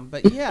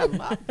 But yeah, I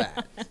love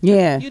that.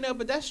 Yeah. You know,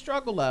 but that's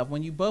struggle love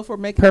when you both were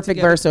making it Perfect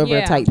together. verse over a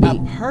Yeah. tight beat.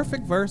 A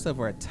perfect verse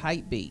over a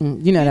tight beat.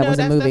 You know that was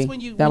a that's movie.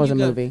 when you, That when was you a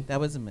go- movie. That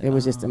was a movie. It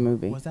was just a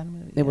movie. Was that a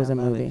movie? It was I a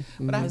love movie.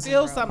 But I Mhm.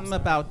 feel something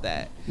about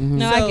that.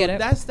 No, I get it.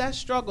 That's that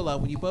struggle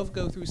of when you both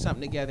go through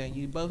something together and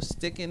you both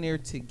stick in there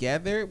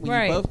together. When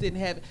Right. you both didn't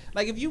have,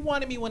 like, if you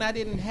wanted me when I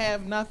didn't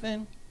have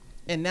nothing,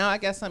 and now I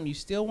got something, you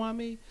still want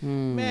me.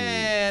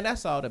 Man,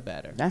 that's all the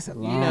better. That's a You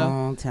long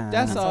know, time.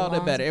 That's all the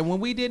long better. And when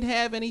we didn't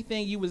have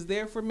anything, you was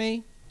there for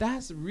me.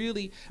 That's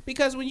really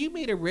because when you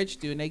meet a rich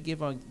dude and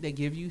they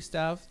give you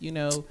stuff, you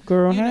know.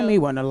 Girl, you hand know- me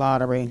one the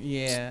lottery.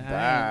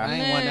 Yeah, I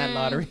ain't won that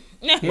lottery.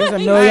 Here's $1 I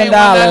million. ain't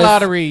won that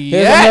lottery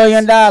Here's yet.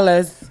 $1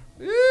 million.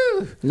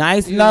 Ooh.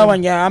 Nice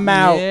knowing you. I'm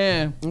out.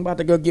 Yeah. I'm about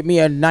to go get me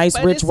a nice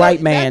But rich it's white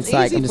so- man. that's So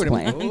I'm easy just for them.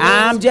 playing. Ooh.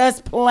 I'm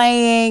just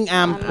playing.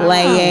 I'm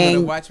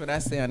playing. Watch what I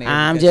say on there.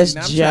 I'm because,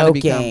 just I'm trying to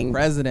become joking.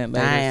 president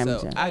later, I am so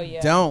joking. I Oh,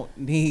 yeah. don't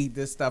need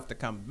this stuff to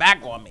come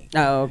back on me.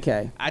 Oh,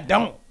 okay. I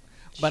don't.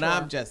 But Sure.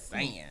 I'm just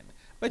saying.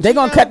 But They're you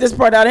gonna know- cut this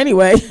part out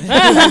anyway.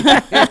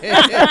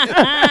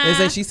 They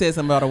say she said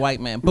something about a white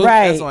man. Boop,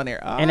 Right. That's on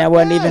there. And that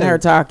wasn't even her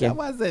talking. That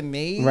wasn't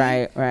me.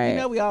 Right, right. You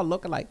know, we all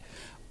look alike.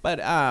 But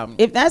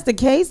If that's the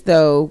case,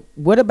 though,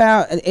 what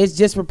about? It's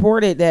just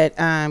reported that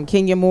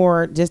Kenya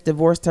Moore just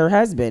divorced her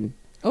husband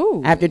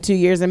Ooh. after 2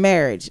 years of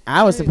marriage.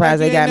 I was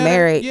surprised you they got didn't know that-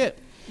 married. Yeah,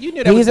 you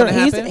knew that was gonna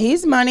happen.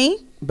 He's money,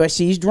 but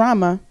she's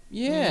drama.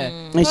 Yeah,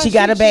 And Plus, she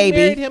got a baby.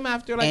 She married him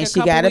after like And a she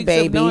couple got a weeks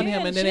baby. of knowing Yeah,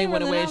 him, and she then they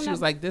went really away. don't She was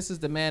know. like, "This is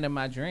the man of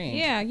my dreams."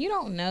 Yeah, you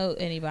don't know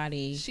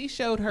anybody. She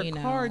showed her You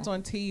know. cards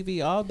on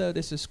TV. Although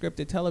this is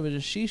scripted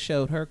television, she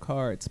showed her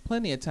cards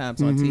plenty of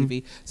times Mm-hmm. on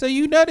TV. So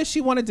you know that she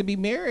wanted to be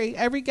married.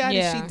 Every guy that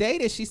Yeah. she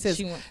dated, she says,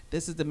 She wa-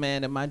 "This is the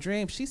man of my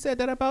dreams." She said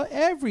that about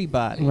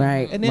everybody.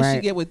 Right, And then she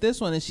right. get with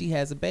this one, and she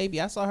has a baby.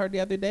 I saw her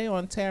the other day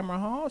on Tamara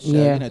Hall's show.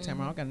 Yeah. You know,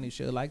 Tamara Hall got a new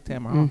show like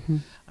Tamara Hall.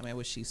 I mean,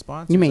 was she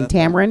sponsored? You mean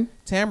Tamron?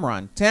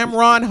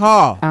 Tamron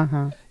Hall.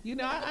 Uh-huh. You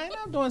know, I know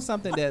I'm doing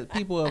something that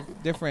people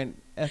of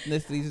different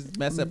ethnicities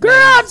mess up. Girl,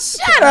 names.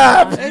 shut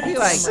up. They be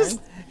like,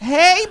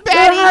 "Hey, Girl,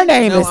 Betty." her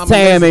name No, is I'm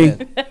Tammy.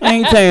 Elizabeth.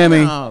 Ain't Tammy.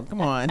 Oh,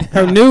 come on.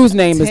 Her news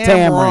name is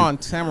Tamron.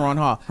 Tamron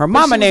Hall. Her But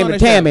mama she was named on her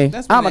the show. Tammy.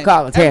 That's my I'ma name.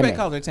 call her Tammy. Everybody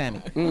calls her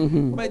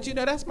Tammy. But you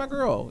know, that's my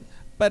girl.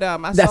 But I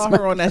That's saw my-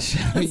 her on that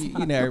show.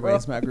 You know,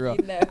 everybody's my girl.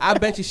 I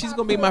bet you she's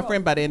gonna be my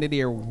friend by the end of the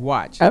year.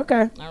 Watch.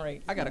 Okay. All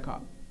right. I got a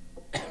call.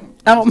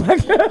 Oh my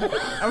God.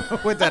 I'm gonna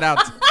put that out.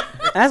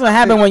 That's what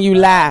happened when you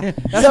lie.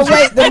 So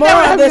wait, the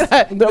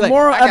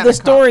moral of the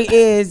story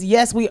is,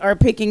 yes, we are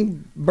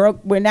picking broke.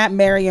 We're not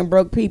marrying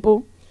broke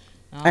people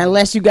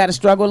unless you got a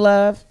struggle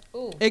love.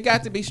 Ooh. It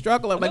got to be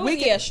struggle. Like Ooh, we,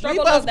 yeah, we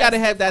struggle both love, got to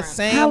that's have that different.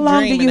 same. How long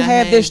dream do you and that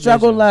have this same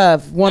struggle vision.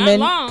 love, woman?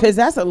 long. Because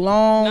that's a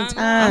long Not long.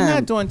 time. I'm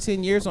not doing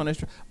 10 years on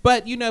this.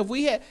 But you know,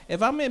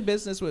 if I'm in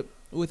business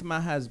with my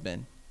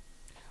husband,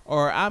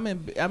 or I'm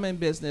in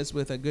business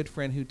with a good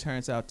friend who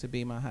turns out to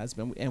be my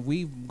husband, and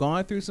we've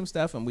gone through some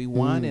stuff, and we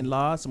won and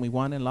lost, and we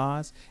won and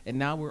lost, and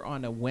now we're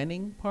on the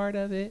winning part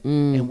of it,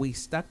 and we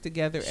stuck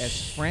together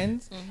as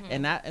friends,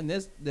 and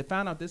they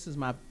found out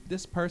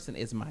this person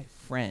is my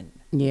friend.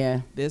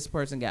 Yeah, This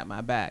person got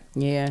my back.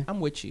 yeah. I'm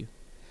with you.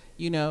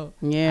 You know,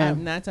 Yeah.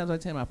 9 times out of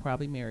 10, I'll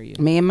probably marry you.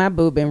 Me and my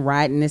boo been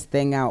riding this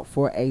thing out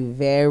for a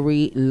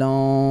very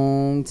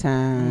long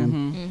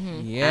time.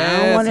 Yes,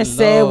 I don't want to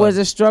say it Lord. was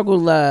a struggle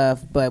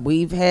love, but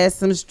we've had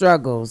some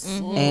struggles,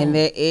 and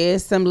there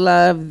is some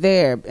love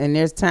there. And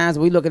there's times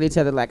we look at each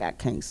other like, I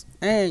can't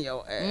stand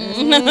your ass.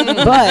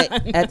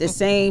 But at the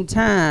same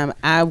time,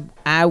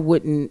 I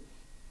wouldn't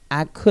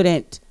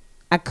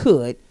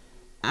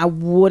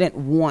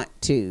want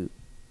to.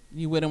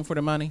 You with him for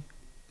the money?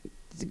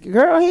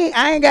 Girl,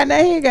 I ain't got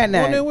nothing. He ain't got Well,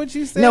 nothing. then what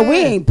you said? No, we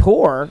ain't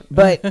poor,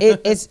 but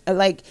it's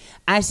like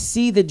I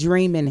see the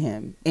dream in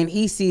him, and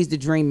he sees the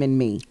dream in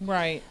me.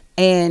 Right.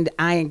 And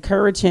I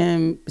encourage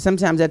him.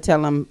 Sometimes I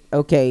tell him,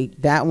 okay,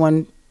 that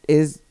one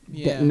is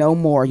no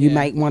more. You Yeah.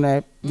 might want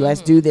to, let's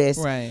do this.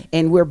 Right.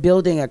 And we're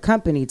building a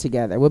company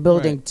together. We're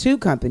building Right. 2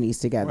 companies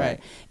together. Right.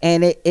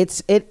 And it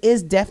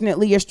is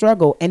definitely a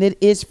struggle, and it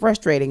is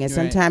frustrating. And Right.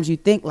 sometimes you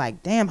think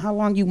like, damn, how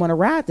long you want to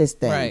ride this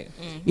thing? Right.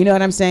 You know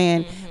what I'm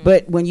saying?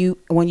 But when you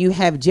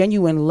have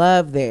genuine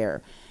love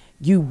there,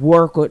 you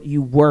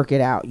work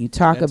it out. You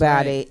talk That's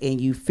about right. it,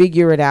 and you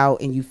figure it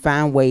out, and you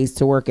find ways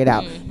to work it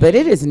out. But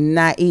it is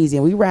not easy.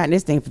 And we riding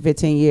this thing for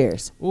 15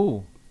 years.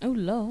 Ooh. Oh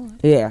Lord.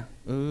 Yeah.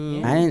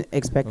 Ooh. I didn't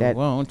expect that.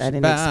 Won't I you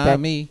didn't buy expect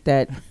me?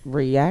 that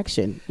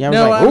reaction. Yeah, I was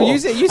No, like, you ooh.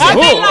 said I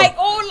ooh. mean, like,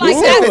 oh, like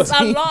Ooh. that's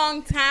a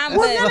long time.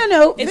 Well, but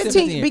no. it's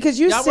 15 because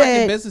you Y'all work in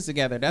said business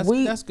together.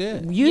 That's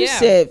good. You Yeah.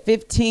 said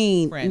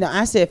 15. Friends. No,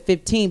 I said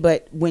 15.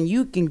 But when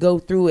you can go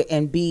through it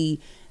and be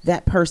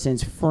that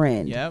person's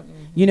friend, Yep.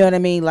 you know what I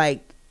mean?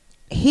 Like,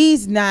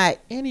 he's not.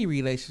 Any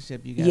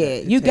relationship you got. Yeah,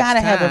 you gotta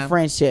have a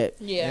friendship.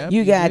 Yeah. Yep,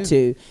 You got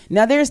do. to.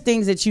 Now, there's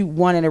things that you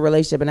want in a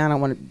relationship, and I don't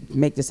want to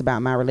make this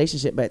about my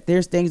relationship, but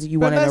there's things that you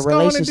But want in a let's go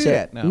on and do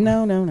relationship. that.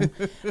 No.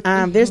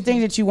 No. There's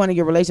things that you want in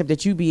your relationship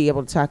that you be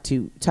able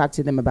to talk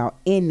to them about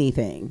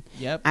anything.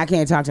 Yep. I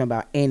can't talk to them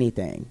about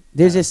anything.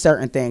 There's just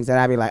certain things that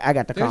I be like, I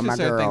got to There's call my just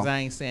certain girl. things I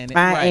ain't saying.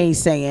 I Right. ain't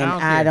saying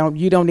I don't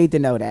care. you don't need to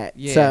know that.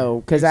 Yeah.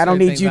 So, because There's I don't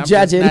certain need you things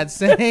I'm just judging. Not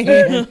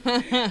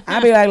saying.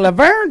 I be like,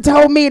 Laverne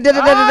told me da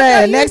da da da Oh, da.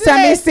 no, you Next time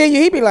he did. see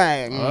you, he be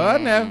like, Oh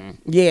no.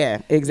 yeah,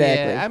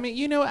 exactly. Yeah, I mean,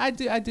 you know, I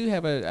do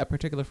have a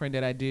particular friend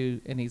that I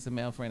do, and he's a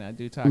male friend. I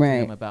do talk Right.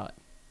 to him about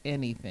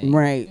anything,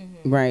 Right,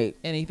 right.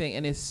 anything,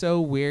 and it's so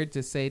weird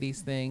to say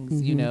these things.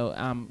 Mm-hmm. You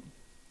know,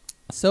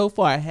 so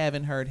far I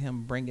haven't heard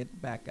him bring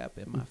it back up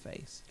in my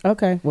face.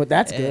 Okay, well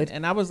that's And- good.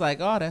 And I was like,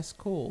 oh, that's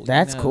cool.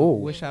 That's cool.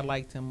 Wish I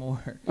liked him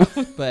more,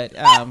 but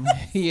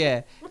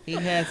yeah, he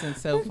hasn't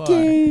so far,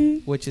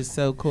 Okay. which is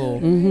so cool.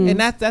 Mm-hmm. And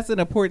that's an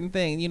important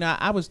thing. You know,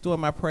 I was doing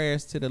my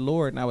prayers to the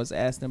Lord, and I was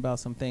asking about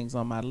some things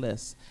on my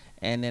list.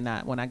 And then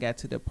when I got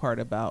to the part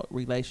about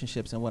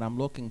relationships and what I'm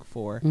looking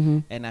for, Mm-hmm.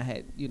 and I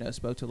had,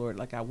 spoke to the Lord,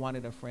 like I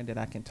wanted a friend that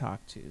I can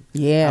talk to.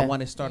 Yeah. I want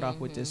to start off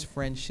with this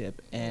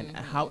friendship, and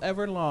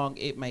however long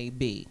it may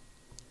be,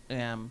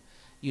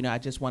 I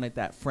just wanted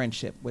that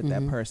friendship with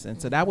that person.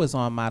 So that was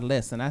on my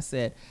list, and I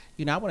said,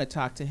 I want to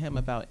talk to him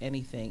about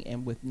anything,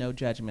 and with no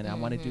judgment. I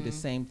want to do the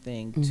same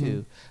thing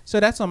too. So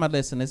that's on my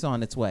list, and it's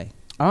on its way.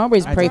 I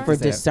always I pray just for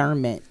said-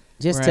 discernment,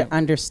 just Right. to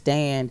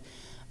understand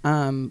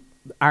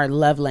our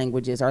love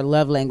languages. Our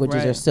love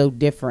languages are Right. so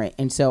different,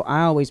 and so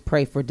I always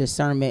pray for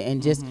discernment and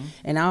just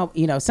and I'll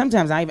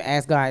sometimes I even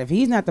ask God, if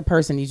He's not the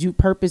person that you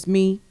purpose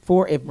me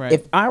for, if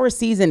Right. our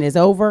season is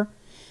over,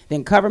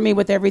 then cover me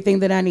with everything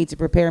that I need to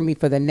prepare me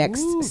for the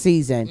next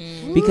season,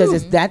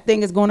 because that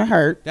thing is going to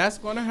hurt. That's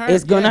going to hurt.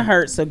 It's going to yeah.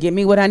 hurt. So give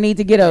me what I need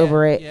to get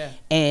over it, yeah.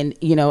 and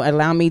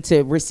allow me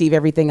to receive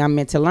everything I'm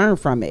meant to learn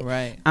from it.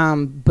 Right.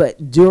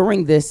 But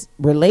during this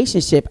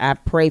relationship, I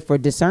pray for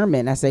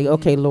discernment. I say,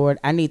 okay, Lord,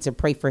 I need to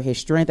pray for his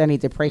strength. I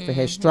need to pray for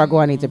his struggle.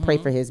 I need to pray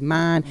for his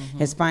mind,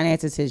 his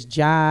finances, his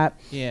job,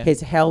 Yeah.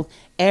 his health,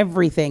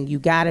 everything. You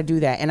got to do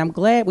that. And I'm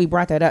glad we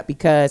brought that up,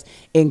 because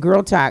in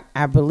Girl Talk,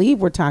 I believe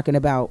we're talking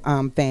about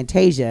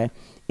Fantasia,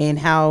 and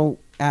how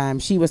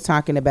she was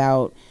talking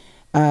about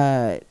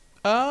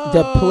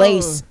the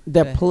place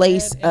the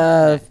head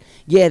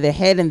of the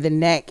head and the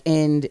neck,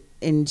 and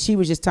she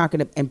was just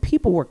talking and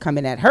people were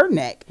coming at her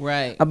neck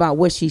Right. about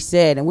what she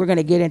said. And we're going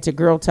to get into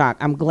Girl Talk.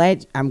 I'm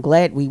glad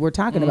we were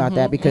talking about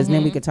that, because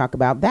then we could talk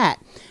about that.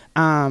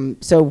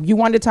 So you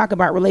wanted to talk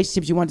about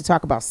relationships. You wanted to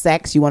talk about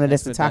sex. You wanted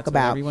us to That's talk what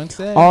about everyone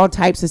said. all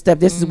types of stuff.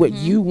 This is what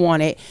you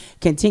wanted.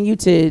 Continue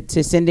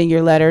to send in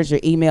your letters, your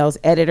emails,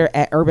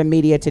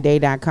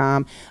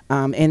 editor@urbanmediatoday.com.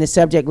 In the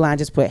subject line,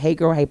 just put, "Hey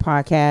girl, hey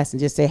podcast," and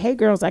just say, "Hey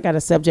girls, I got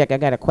a subject. I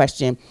got a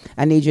question.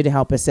 I need you to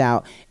help us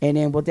out." And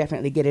then we'll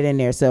definitely get it in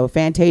there. So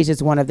Fantasia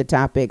is one of the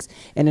topics.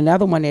 And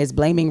another one is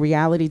blaming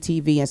reality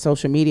TV and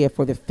social media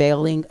for the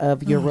failing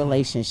of your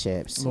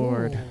relationships.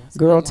 Lord.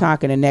 Girl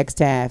Talk in the next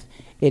half.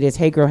 It is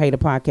Hey Girl, Hey the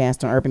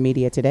podcast on Urban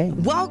Media Today.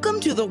 Welcome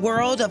to the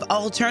world of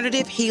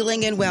alternative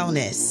healing and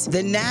wellness.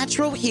 The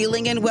Natural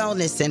Healing and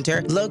Wellness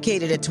Center,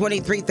 located at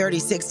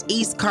 2336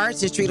 East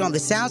Carson Street on the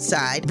South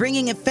Side,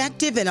 bringing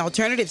effective and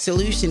alternative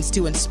solutions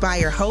to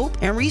inspire hope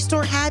and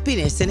restore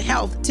happiness and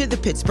health to the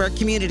Pittsburgh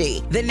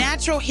community. The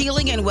Natural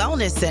Healing and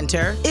Wellness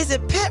Center is a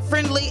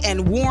pet-friendly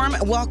and warm,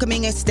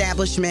 welcoming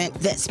establishment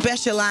that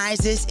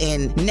specializes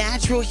in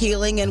natural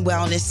healing and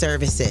wellness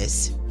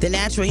services. The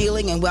Natural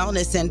Healing and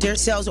Wellness Center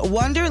sells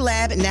Wonder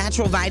Lab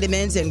natural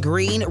vitamins and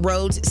Green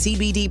Roads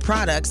CBD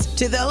products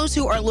to those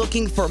who are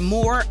looking for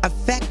more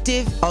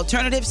effective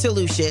alternative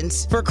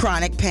solutions for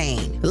chronic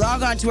pain.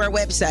 Log on to our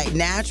website,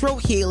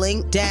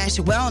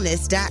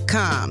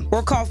 naturalhealing-wellness.com,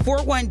 or call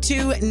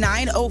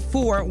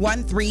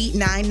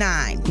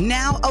 412-904-1399.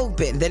 Now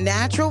open, the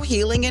Natural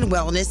Healing and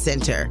Wellness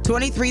Center,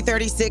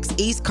 2336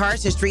 East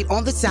Carson Street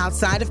on the south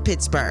side of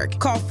Pittsburgh.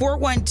 Call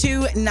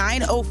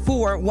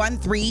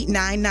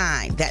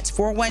 412-904-1399. That's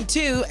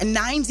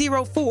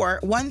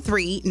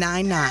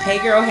 412-904-1399. Hey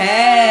girl,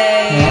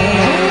 hey.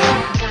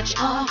 Got you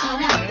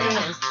talking out there.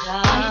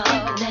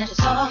 Let's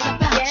talk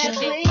about you.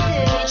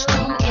 Bitch,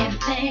 know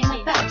everything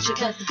about you.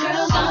 'Cause the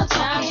girls are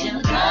talking,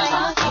 the girls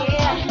are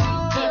talking.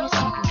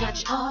 Got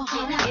you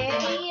talking out there.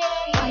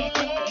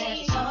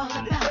 Let's talk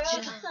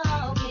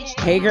about you.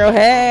 Hey Girl,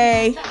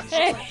 Hey.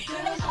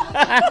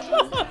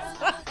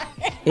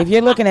 If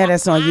you're looking at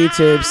us on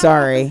YouTube,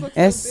 sorry.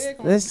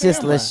 That's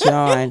just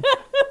LaShawn.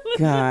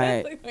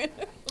 God.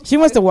 She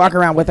wants to walk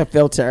around with a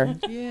filter.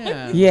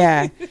 Yeah.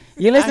 Yeah.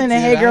 You're listening to I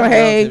Hey do. Girl, I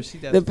Hey, love if she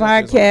does the filters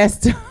like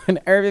podcast on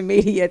Urban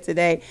Media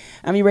Today.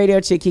 I'm your radio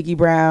chick, Kiki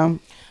Brown.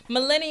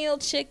 Millennial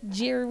chick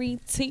Jerry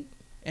T.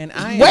 And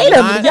I am Wait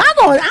a not- minute.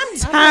 Y'all going, I'm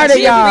tired of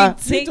y'all.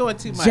 You're doing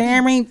too much.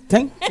 Jeremy,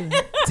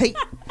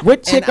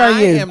 what chick and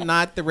are you? I am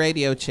not the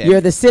radio chick.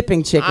 You're the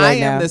sipping chick I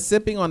right am now. the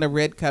sipping on the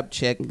red cup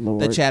chick, the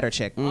Lord. chatter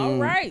chick. All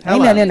right. Ain't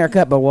Hello. nothing in her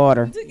cup but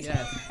water.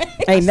 Yes.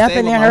 Ain't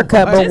nothing with in my her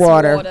cup but Just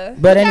water. water.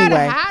 But You gotta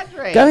anyway,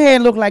 hydrate. go ahead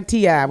and look like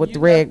T.I. with the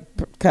red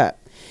cup.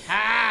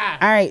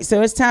 All right,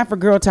 so it's time for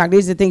Girl Talk.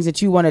 These are the things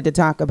that you wanted to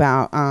talk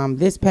about.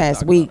 This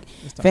past week,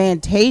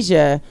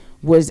 Fantasia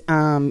was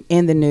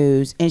in the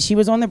news, and she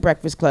was on the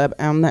Breakfast Club.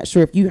 I'm not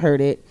sure if you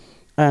heard it,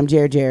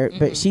 Jared,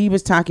 but she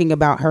was talking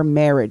about her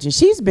marriage, and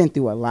she's been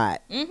through a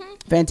lot.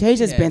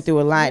 Fantasia's been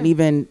through a lot, and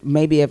even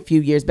maybe a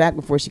few years back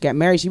before she got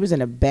married, she was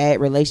in a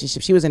bad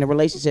relationship. She was in a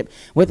relationship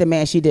with a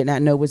man she did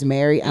not know was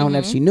married. I don't know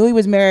if she knew he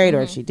was married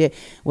or if she did,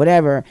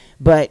 whatever.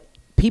 But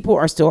people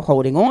are still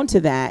holding on to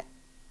that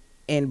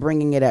and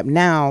bringing it up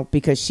now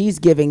because she's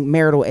giving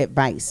marital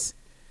advice.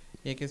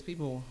 Yeah, because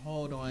people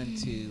hold on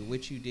to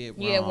what you did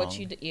wrong. Yeah, what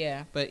you did.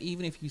 Yeah. But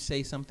even if you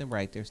say something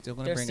right, they're still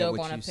going to They're bring still up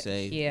what gonna you pick-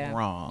 say yeah.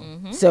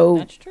 wrong. So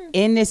That's true.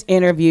 in this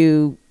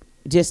interview,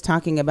 just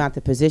talking about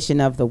the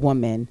position of the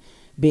woman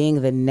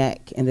being the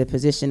neck and the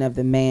position of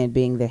the man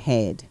being the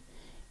head,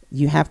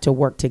 you have to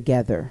work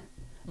together.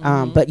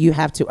 But you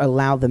have to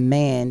allow the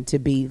man to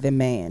be the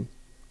man.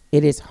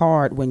 It is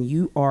hard when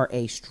you are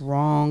a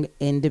strong,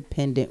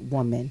 independent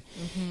woman.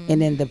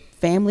 And in the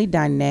family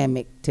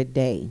dynamic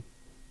today,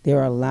 there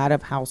are a lot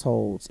of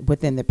households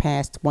within the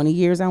past 20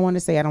 years, I want to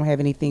say. I don't have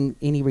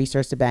any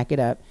research to back it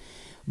up.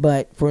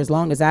 But for as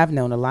long as I've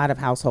known, a lot of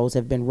households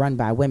have been run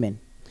by women.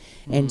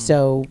 And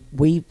so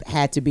we've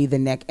had to be the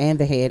neck and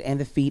the head and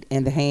the feet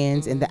and the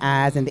hands and the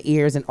eyes and the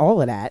ears and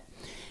all of that.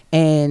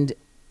 And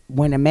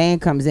when a man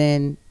comes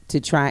in to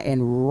try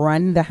and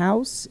run the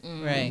house,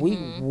 Right.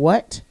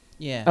 what?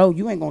 Yeah. Oh,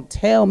 you ain't gonna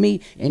tell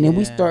me, and then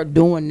we Yeah. start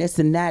doing this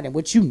and that, and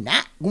what you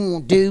not gonna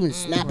do, and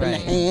snapping the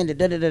Right. hand, and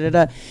da da da da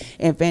da.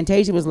 And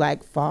Fantasia was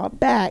like, fall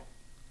back.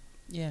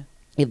 Yeah.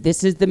 If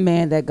this is the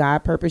man that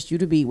God purposed you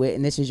to be with,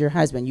 and this is your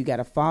husband, you got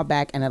to fall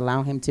back and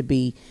allow him to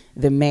be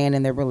the man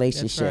in the That's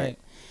relationship. right.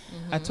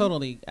 I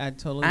totally I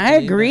believe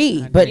that.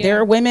 agree, I but do. there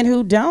are women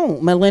who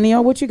don't.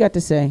 Millennial, what you got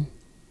to say?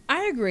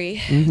 I agree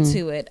Mm-hmm.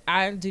 to it.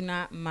 I do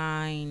not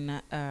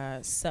mind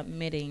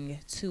submitting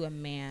to a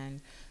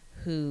man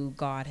who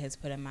God has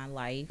put in my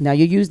life. Now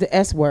you use the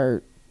S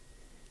word.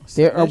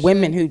 There are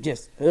women who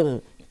just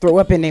throw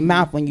up in their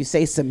mouth when you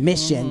say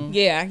submission.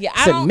 Yeah, yeah.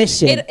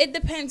 Submission. It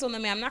depends on the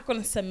man. I'm not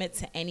going to submit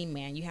to any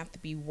man. You have to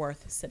be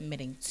worth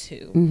submitting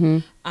to.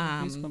 Who's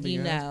gonna be You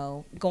your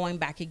know, going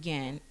back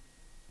again,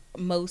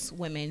 most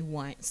women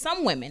want,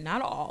 some women,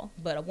 not all,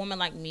 but a woman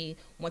like me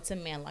wants a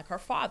man like her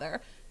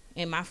father.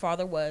 And my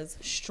father was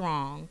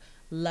strong,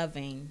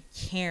 loving,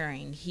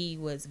 caring. He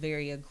was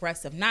very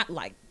aggressive, not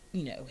like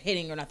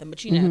hitting or nothing, but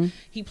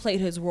he played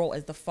his role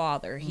as the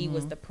father. He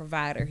was the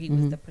provider. He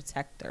was the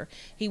protector.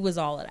 He was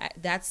all of that.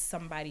 That's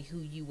somebody who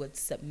you would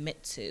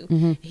submit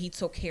to. He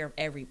took care of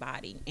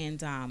everybody,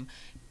 and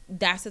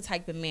that's the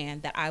type of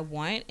man that I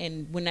want.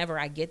 And whenever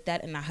I get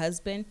that in a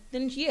husband,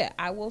 then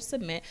I will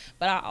submit.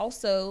 But I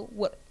also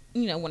would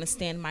want to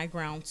stand my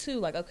ground too.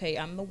 Like, okay,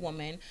 I'm the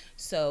woman,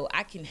 so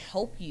I can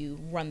help you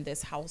run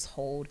this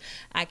household.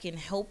 I can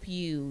help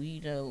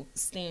you,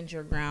 stand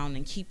your ground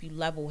and keep you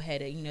level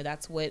headed.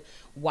 That's what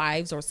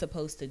wives are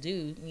supposed to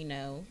do.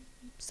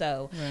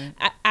 So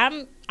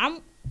right.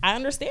 I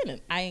understand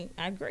it. I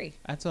agree.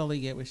 I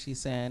totally get what she's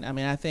saying. I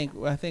mean, I think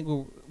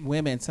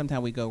women,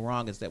 sometimes we go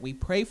wrong is that we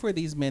pray for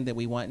these men that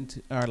we want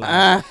into our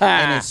life.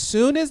 And as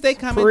soon as they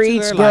come into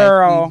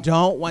our life, we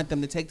don't want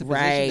them to take the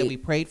position that we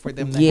prayed for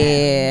them to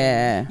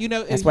have.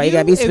 That's why you got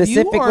to be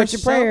specific with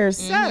your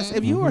prayers. Yes.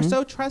 If you are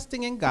so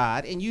trusting in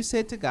God and you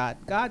said to God,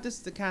 this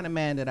is the kind of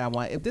man that I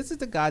want. If this is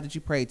the God that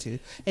you prayed to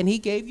and he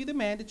gave you the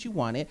man that you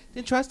wanted,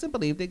 then trust and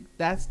believe that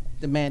that's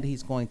the man that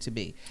he's going to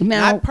be.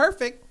 Now, not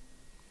perfect.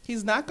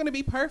 He's not going to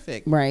be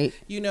perfect. Right.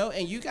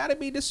 And you got to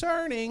be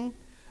discerning,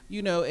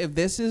 if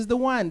this is the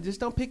one. Just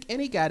don't pick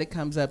any guy that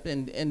comes up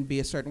and be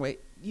a certain way.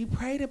 You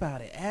prayed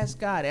about it. Ask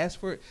God. Ask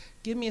for,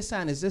 give me a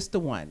sign. Is this the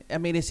one? I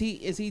mean, is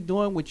he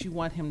doing what you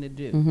want him to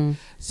do?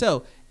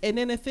 So, and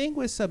then the thing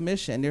with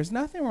submission, there's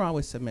nothing wrong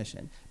with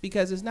submission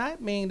because it's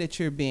not mean that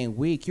you're being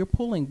weak. You're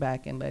pulling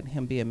back and letting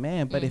him be a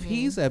man. But if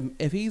he's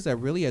a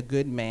really a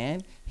good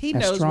man, he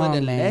knows when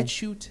to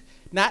let you,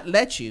 not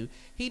let you.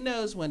 He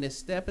knows when to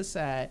step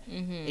aside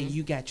and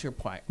you got your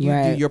part. You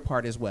do your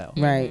part as well.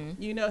 Right.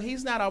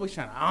 He's not always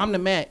trying to, I'm the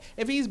man.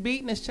 If he's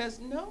beating his chest,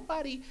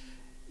 nobody,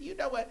 you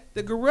know what?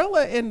 The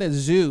gorilla in the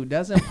zoo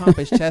doesn't pump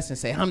his chest and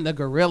say, I'm the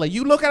gorilla.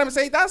 You look at him and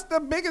say, that's the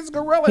biggest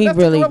gorilla. He that's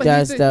really the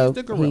gorilla. does, though.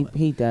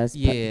 He does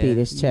beat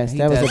his chest.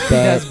 That was a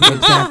bad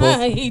example.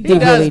 He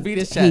does beat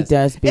his chest. He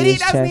does beat his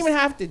chest. And he doesn't even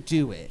have to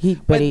do it.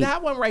 But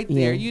that one right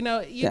there, you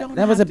don't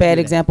that was a bad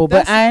example.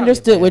 But I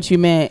understood what you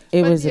meant.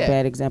 It was a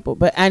bad example.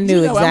 But I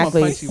knew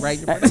exactly.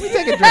 Let me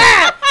take a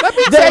drink.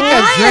 The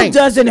lion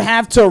doesn't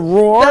have to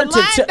roar.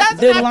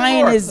 The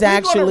lion is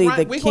actually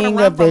the king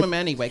of the. Him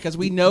anyway, because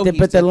we know.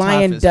 But the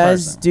lion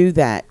does do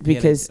that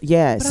because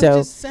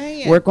so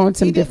work on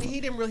some different.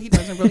 He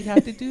doesn't really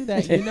have to do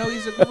that.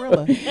 He's a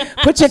gorilla.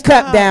 Put your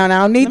cup down. I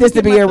don't need this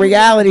to be a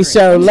reality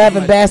show. Love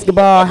and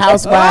basketball,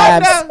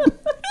 housewives.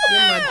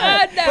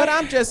 But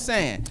I'm just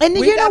saying. And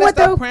you know what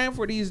though? Praying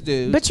for these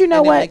dudes. But you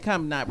know what? They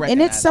come not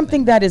and it's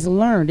something that is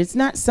learned. It's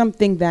not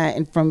something that,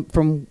 and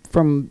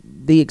from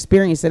the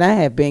experience that I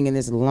have being in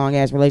this long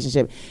ass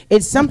relationship,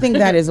 it's something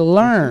that is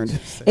learned.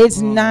 It's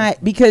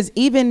not, because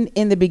even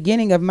in the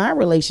beginning of my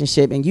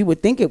relationship, and you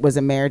would think it was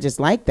a marriage just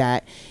like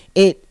that,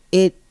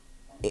 I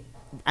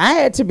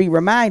had to be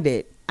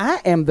reminded,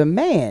 I am the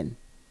man.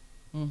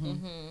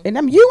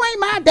 And you ain't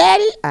my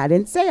daddy. I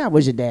didn't say I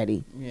was your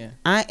daddy.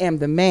 I am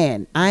the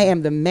man. I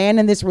am the man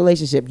in this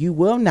relationship. You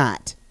will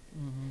not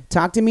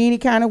talk to me any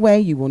kind of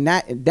way. You will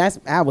not.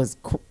 I was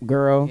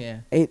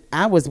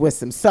with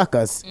some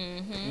suckers,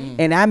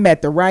 and I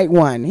met the right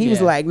one. He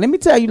was like, let me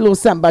tell you a little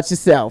something about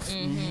yourself.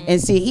 And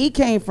see, he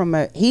came from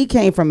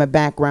a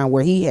background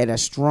where he had a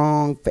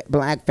strong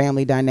black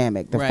family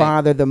dynamic. The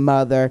father, the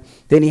mother,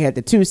 then he had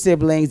the two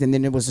siblings, and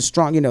then there was a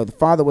strong, the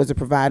father was the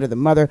provider, the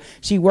mother,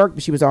 she worked,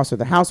 but she was also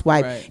the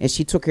housewife, and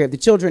she took care of the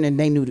children, and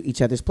they knew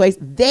each other's place.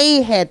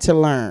 They had to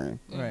learn.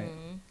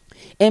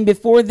 And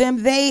before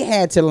them, they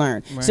had to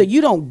learn. So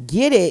you don't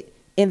get it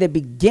in the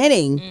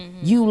beginning.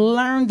 You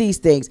learn these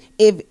things.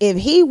 If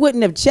he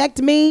wouldn't have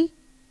checked me,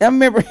 I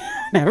remember,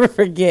 never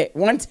forget,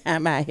 one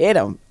time I hit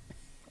him.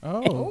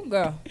 Oh,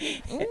 girl.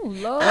 Oh,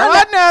 Lord.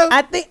 I know.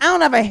 I don't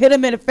know if I hit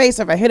him in the face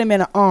or if I hit him in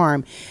the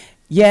arm.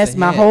 Yes,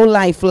 my whole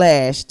life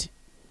flashed.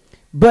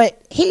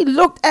 But he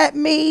looked at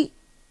me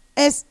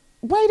as,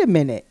 wait a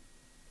minute.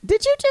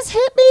 Did you just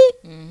hit me?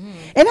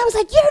 And I was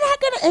like, you're not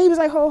going to. And he was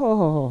like,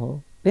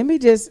 ho. Let me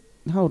just.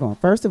 Hold on.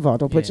 First of all,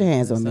 don't put your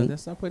hands on me.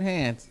 Let's not put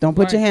hands. Don't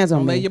put your hands on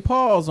me. Don't lay your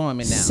paws on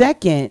me now.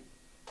 Second,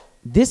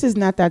 this is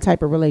not that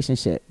type of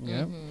relationship.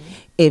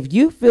 If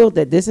you feel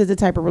that this is the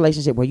type of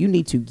relationship where you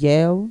need to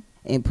yell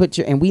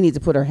and we need to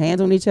put our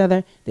hands on each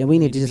other, then we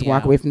need to just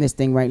walk away from this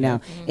thing right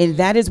now. And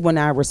that is when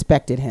I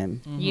respected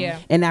him.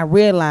 And I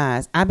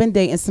realized I've been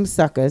dating some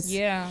suckers.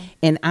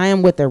 And I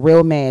am with a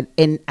real man,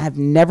 and I've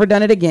never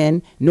done it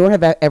again, nor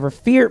have I ever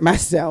feared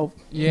myself.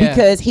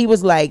 Because he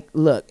was like,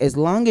 look, as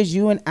long as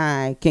you and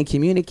I can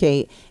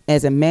communicate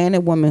as a man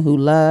and woman who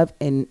love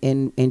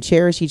and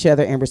cherish each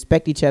other and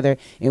respect each other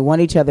and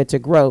want each other to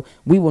grow,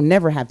 we will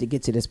never have to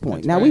get to this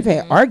point. Now, we've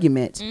had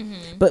arguments,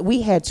 but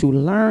we had to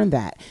learn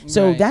that.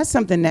 So that's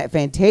something that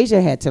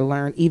Fantasia had to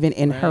learn even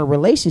in her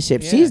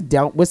relationship. She's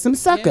dealt with some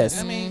suckers.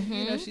 I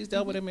mean, she's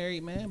dealt with a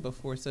married man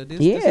before. So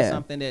this is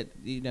something that,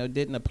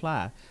 didn't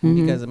apply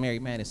because a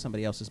married man is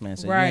somebody else's man.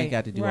 So you ain't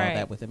got to do all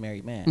that with a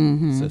married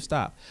man. So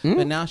stop.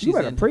 But now she's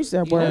preach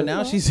that word.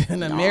 Now she's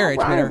in a marriage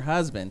with her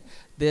husband.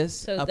 this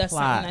So applies. that's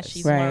something that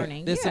she's Right.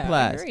 learning. This Yeah,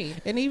 applies.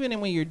 agreed. And even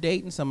when you're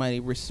dating somebody,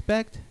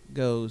 respect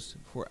goes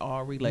for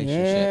all Yeah.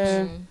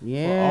 relationships.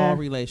 Yeah. For all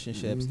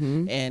relationships.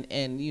 Mhm.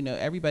 And you know,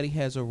 everybody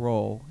has a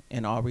role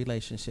in all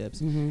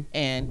relationships. Mhm.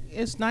 And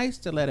it's nice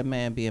to let a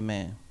man be a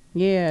man.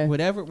 Yeah.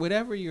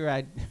 Whatever your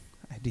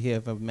idea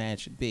of a man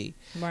should be.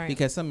 Right.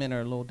 Because some men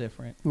are a little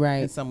different. Right.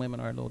 And some women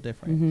are a little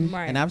different. Mhm.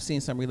 Right. And I've seen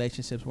some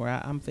relationships where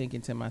I'm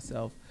thinking to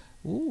myself,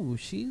 ooh,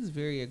 she's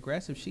very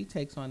aggressive. She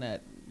takes on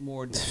that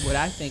more what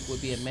I think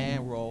would be a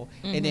man role,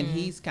 and then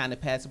he's kind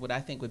of passive what I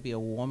think would be a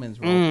woman's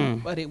role.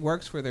 But it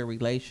works for their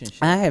relationship.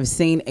 I have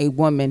seen a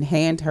woman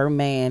hand her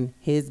man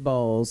his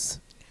balls.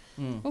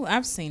 Oh,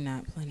 I've seen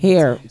that plenty.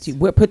 Here, of times.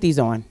 we'll put these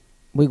on.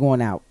 We're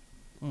going out.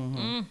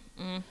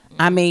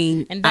 I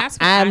mean, And that's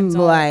what I I'm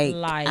don't like,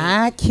 like.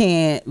 I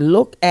can't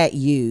look at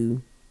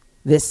you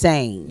the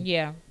same.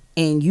 Yeah.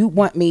 And you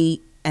want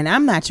me, and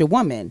I'm not your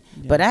woman,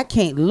 but I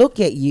can't look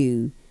at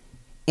you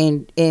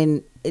and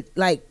it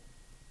like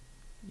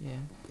Yeah.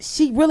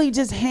 she really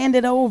just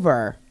handed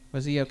over.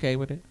 Was he okay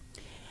with it?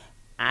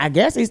 I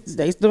guess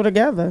they still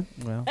together.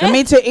 Well, I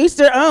mean, to each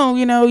their own.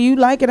 You know, you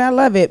like it, I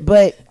love it,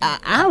 but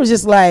I was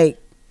just like,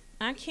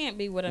 I can't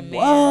be with a man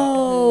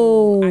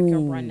Whoa. who I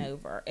can run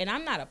over. And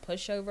I'm not a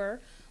pushover,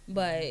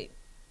 but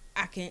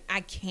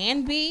I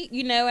can be,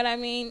 you know what I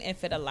mean,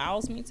 if it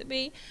allows me to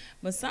be.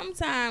 But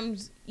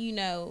sometimes, you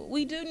know,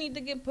 we do need to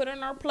get put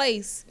in our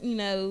place. You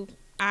know,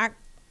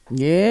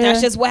 yeah,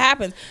 that's just what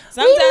happens. we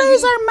Sometimes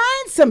lose our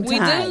minds. Sometimes we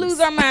do lose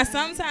our mind.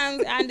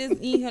 Sometimes I just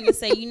need him to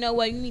say, you know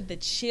what, you need to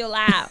chill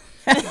out.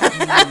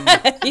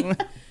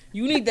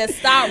 You need to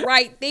stop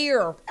right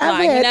there. I've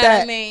Like, you had know that.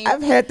 what I mean?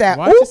 I've had that.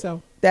 watch Oop,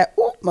 yourself. that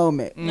oop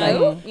moment.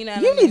 No, you know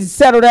what You I need mean? to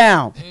settle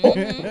down.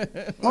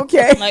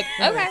 Okay. Like,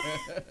 okay.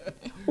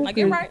 Like,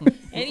 you're right.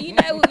 And you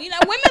know,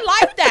 women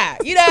like that.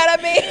 You know what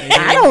I mean?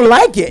 I don't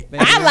like it.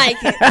 I like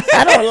it.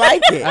 I don't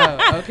like it.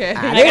 Oh, okay.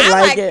 I Like, didn't I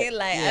like like it. it.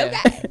 Like,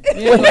 Yeah.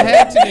 okay. You ain't gonna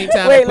have too many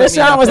times Wait, to put me in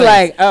my LaShawn was place.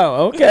 like,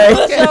 "Oh, okay."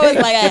 So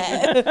it's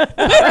like,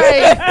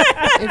 Right.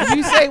 If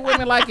you say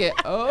women like it,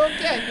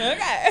 okay.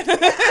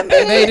 okay.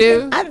 They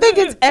do. I think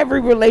it's every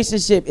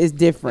relationship is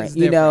different. It's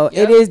You know,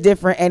 different, it yep. is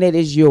different, and it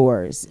is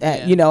yours.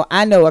 Yeah. You know,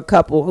 I know a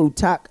couple who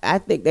talk. I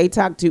think they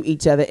talk to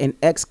each other in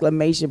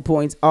exclamation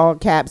points, all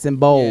caps and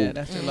bold. Yeah,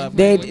 that's your love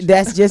They, language.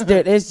 that's just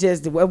their, it's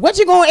just what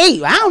you gonna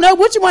eat. I don't know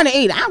what you want to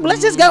eat.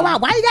 Let's just go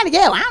out. Why you gotta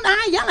go? I don't know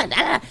how you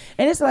yelling.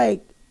 And it's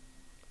like,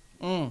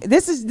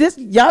 this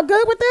y'all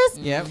good with this?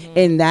 Yep.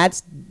 And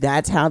that's how they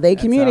That's how they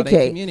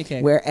communicate.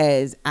 communicate.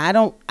 Whereas I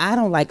don't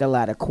like a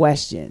lot of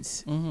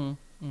questions. Mm-hmm.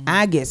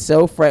 I get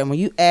so frightened when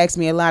you ask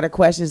me a lot of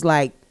questions,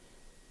 like,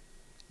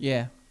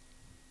 Yeah.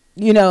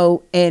 you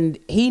know, and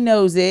he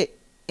knows it.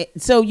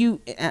 So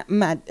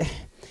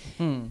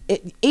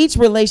each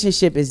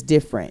relationship is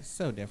different.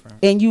 So different.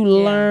 And you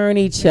learn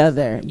each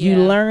other. You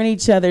Yeah. learn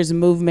each other's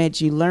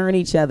movements. You learn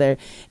each other.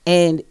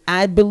 And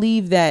I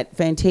believe that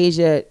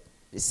Fantasia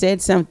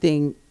said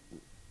something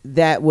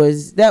that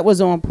was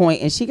on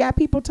point, and she got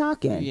people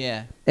talking.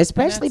 Yeah.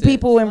 Especially And that's it.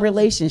 people in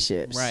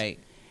relationships. Right.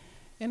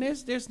 And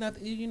there's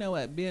nothing, you know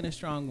what, being a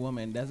strong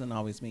woman doesn't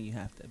always mean you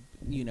have to,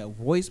 you know,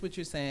 voice what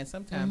you're saying.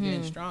 Sometimes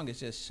being strong is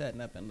just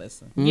shutting up and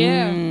listening.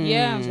 Yeah,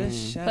 yeah.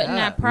 Just shut Putting up.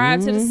 that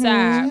pride to the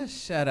side.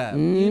 Just shut up.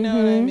 You know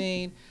what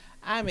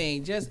I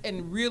mean? Just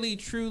and really,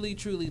 truly,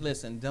 truly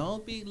listen.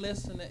 Don't be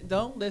listening.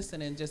 Don't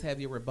listen and just have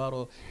your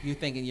rebuttal. You're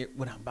thinking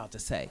what I'm about to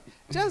say.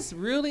 Just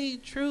really,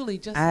 truly,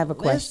 just. I have a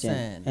question,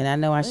 listen. and I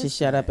know I should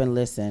shut up and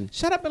listen.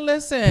 Shut up and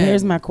listen.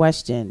 Here's my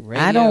question.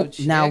 Radio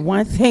Now, check.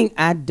 one thing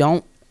I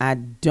don't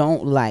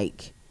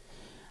like.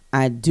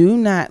 I do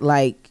not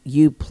like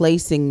you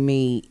placing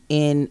me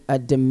in a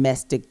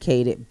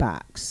domesticated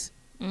box.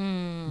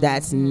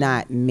 That's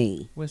not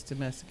me. What's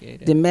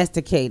domesticated?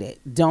 Domesticated.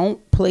 Don't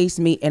place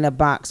me in a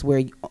box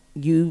where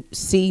you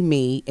see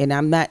me and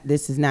I'm not.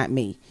 This is not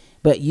me.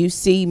 But you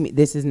see me.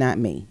 This is not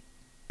me.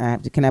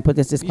 Can I put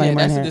this disclaimer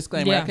that's in here? a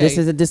disclaimer. Yeah. Okay.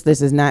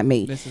 This is not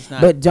me. This is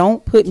not But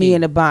don't put me key.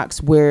 in a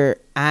box where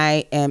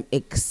I am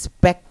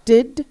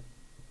expected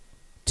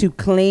to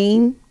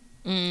clean,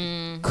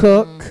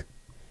 cook,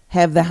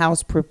 have the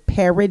house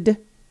prepared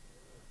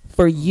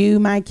for you,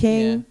 my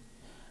king.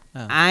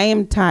 Yeah. Oh. I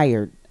am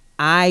tired.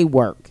 I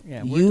work.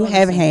 Yeah, we're You doing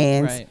have the same-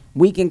 hands. right.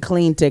 We can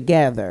clean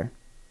together.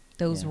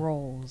 Those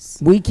roles.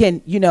 We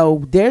can,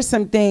 there's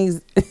some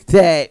things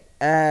that,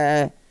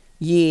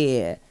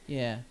 yeah.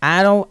 Yeah.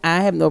 I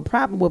have no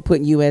problem with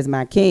putting you as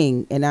my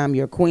king and I'm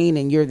your queen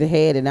and you're the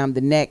head and I'm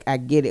the neck. I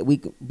get it.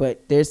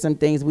 But there's some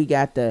things we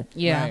got to.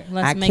 Yeah, Right.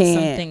 let's I make can't,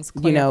 some things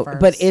clear first.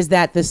 But is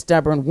that the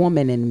stubborn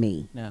woman in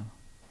me? No.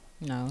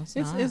 No, it's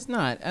It's not. it's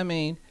not. I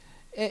mean,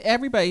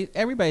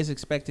 everybody's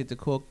expected to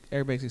cook.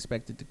 Everybody's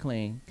expected to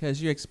clean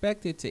because you're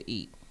expected to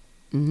eat.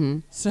 Mm-hmm.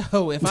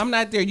 So if I'm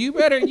not there, you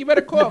better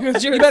cook.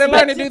 You better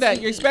learn to do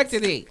that. You're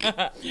expected to eat.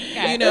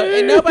 You know,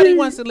 and nobody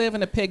wants to live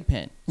in a pig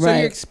pen. So Right.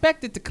 you're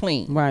expected to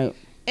clean. Right.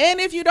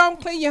 And if you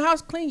don't clean your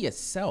house, clean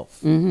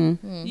yourself.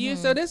 Mm-hmm.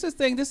 So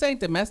this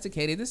ain't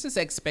domesticated. This is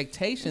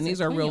expectation.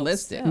 These are clean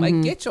realistic. yourself.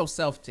 Like get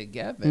yourself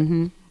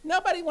together.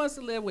 Nobody wants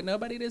to live with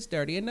nobody that's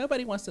dirty, and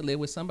nobody wants to live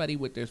with somebody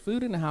with their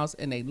food in the house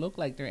and they look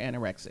like they're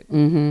anorexic.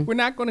 We're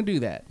not going to do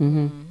that.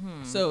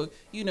 So,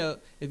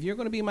 if you're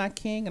going to be my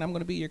king and I'm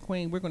going to be your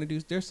queen,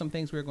 there's some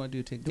things we're going to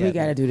do together. We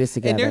got to do this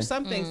together. And there's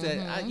some things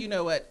that, you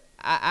know what,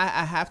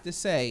 I have to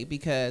say,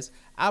 because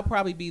I'll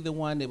probably be the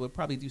one that would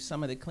probably do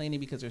some of the cleaning,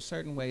 because there's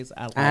certain ways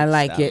I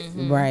like it.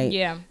 Right.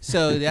 Yeah.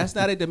 So that's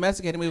not a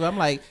domesticated move. I'm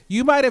like,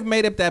 you might have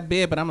made up that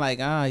bed, but I'm like,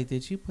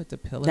 did you put the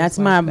pillows? That's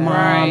like my that?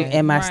 mom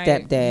and my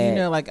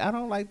stepdad. Like, I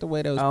don't like the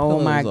way those Oh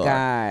pillows my are.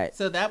 God.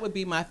 So that would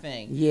be my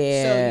thing.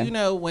 Yeah.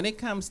 So, when it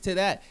comes to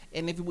that,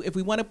 and if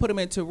we want to put them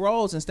into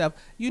roles and stuff,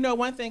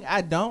 one thing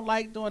I don't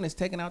like doing is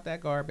taking out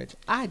that garbage.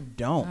 I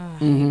don't.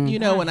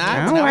 When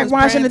I don't like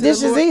washing the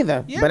dishes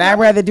either. Yeah, but I'd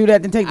rather do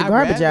that than take the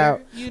garbage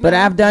out. But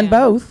I've done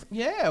both.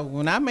 Yeah,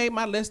 when I made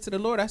my list to the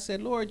Lord, I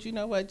said, Lord, you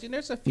know what?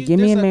 There's a few. Give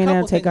me a there's minute, couple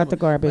I'll take things out the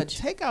but garbage.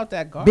 take out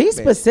that garbage. Be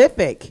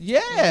specific.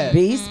 Yeah.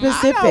 Be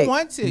specific. I don't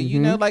want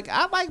to. Like,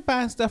 I like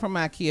buying stuff from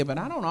IKEA, but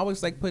I don't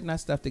always like putting that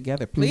stuff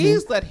together.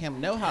 Please let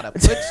him know how to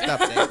put stuff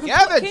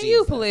together. Can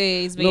you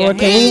please be Lord, a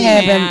can we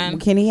have handyman? him?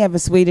 Can he have a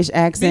Swedish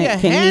accent?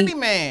 Be a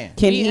handyman.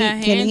 Can Be he? a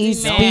Can he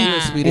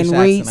handyman. speak Swedish and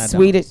read accent, I don't.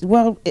 Swedish?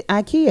 Well,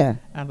 IKEA.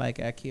 I like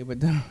IKEA,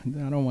 but I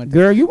don't want that.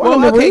 Girl, you want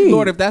him to okay, read.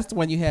 Lord, if that's the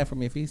one you have for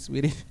me, if he's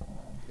Swedish,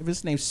 if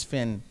his name's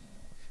Sven,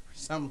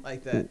 something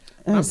like that.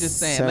 I'm That's just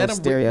saying, so let him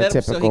so he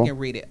stereotypical. can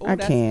read it. Oh, I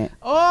can't.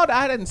 Oh,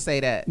 I didn't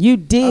say that. You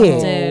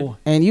did. Did.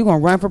 And you gonna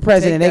run for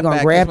president? Take They're that gonna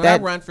back, grab 'cause when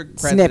that I run for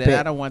president, snippet.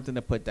 I don't want them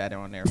to put that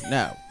on there.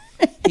 No,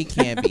 he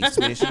can't be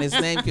Swedish, and his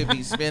name could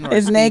be Sven or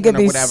His name Stephen could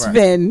be or whatever.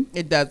 Sven.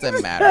 It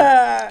doesn't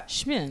matter.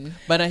 Schmin.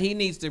 But he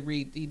needs to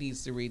read. He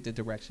needs to read the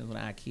directions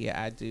on IKEA.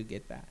 I do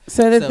get that.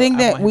 So the thing I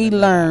that want him we to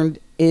know learned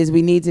is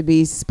we need to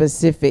be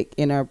specific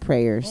in our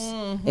prayers,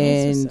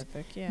 and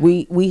Specific, yeah.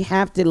 we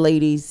have to,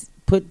 ladies,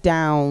 put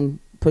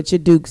your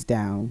dukes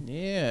down,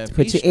 Yeah.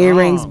 put be your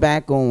earrings strong.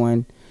 back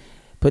on,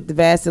 put the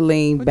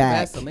Vaseline Put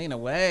back, the Vaseline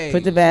away.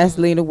 put the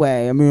Vaseline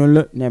away. I mean,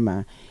 look, never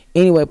mind.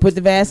 Anyway, put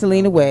the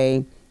Vaseline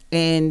away,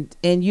 and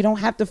you don't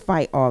have to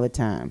fight all the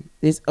time.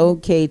 It's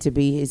okay to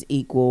be his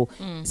equal.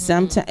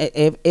 Sometimes,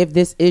 if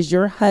this is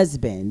your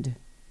husband,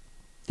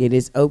 it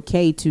is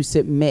okay to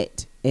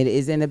submit. It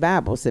is in the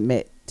Bible.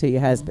 Submit to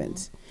your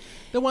husbands.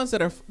 The ones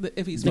that are,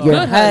 if he's Your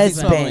following,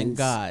 he's following husbands.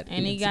 God.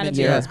 And he Submit got to to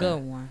be your a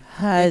husband. good one.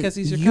 Because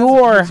he's your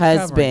your cousin, he's your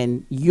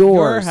husband, yours,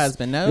 Your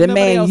husband. No, the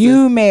nobody man else's.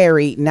 you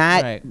married,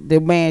 not Right. the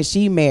man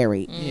she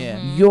married. Yeah.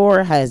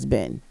 Your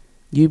husband.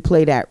 You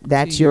play that.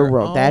 That's To your your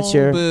role. That's own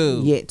your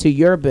boo. yeah. To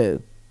your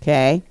boo.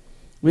 Okay.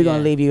 We're gonna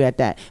Yeah. leave you at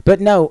that. But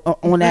no,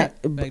 on that,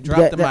 Like,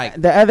 drop the mic.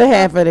 The other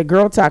half of the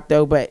girl talk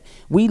though. But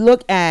we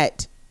look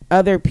at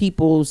other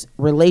people's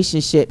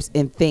relationships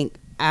and think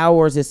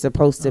ours is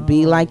supposed to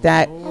be like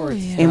that,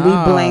 and we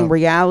blame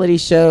reality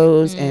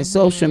shows and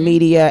social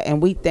media, and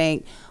we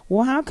think,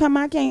 well, how come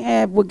I can't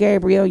have what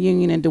Gabrielle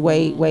Union and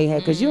Dwayne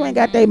had? Because you ain't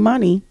got their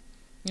money.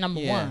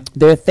 Number Yeah. one.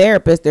 Their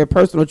therapist, their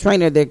personal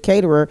trainer, their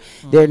caterer,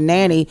 their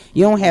nanny.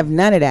 You don't have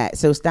none of that.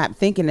 So stop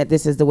thinking that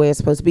this is the way it's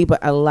supposed to be. But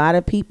a lot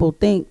of people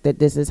think that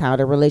this is how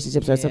the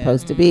relationships are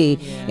supposed to be,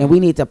 and we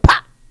need to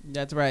pop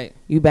That's right.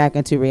 you back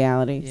into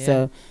reality. Yeah.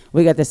 So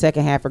we got the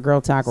second half of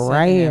Girl Talk Second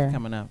right half here.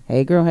 coming up.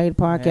 Hey girl, hey the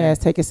podcast.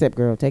 Hey. Take a sip,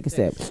 girl. Take a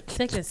sip.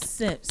 Take a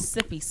sip,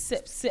 sippy,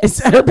 sip.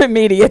 It's Urban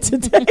Media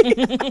today.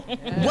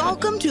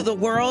 Welcome to the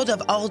world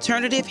of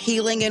alternative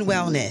healing and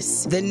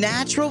wellness. The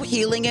Natural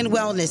Healing and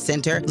Wellness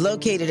Center,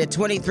 located at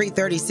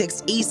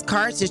 2336 East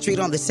Carson Street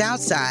on the South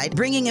Side,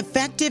 bringing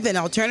effective and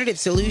alternative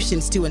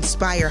solutions to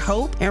inspire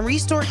hope and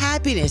restore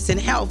happiness and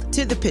health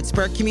to the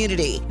Pittsburgh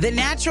community. The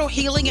Natural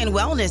Healing and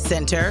Wellness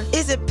Center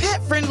is a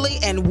pet-friendly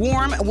and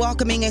warm,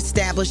 welcoming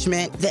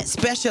establishment that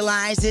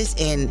specializes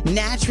in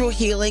natural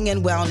healing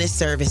and wellness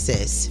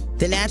services.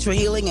 The Natural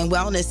Healing and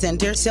Wellness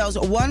Center sells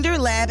Wonder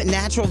Lab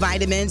natural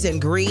vitamins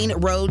and Green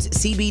Roads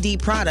CBD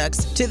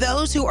products to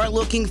those who are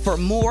looking for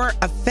more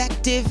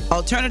effective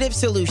alternative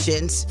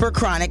solutions for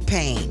chronic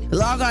pain.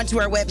 Log on to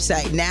our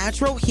website,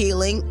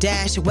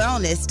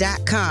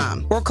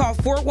 naturalhealing-wellness.com, or call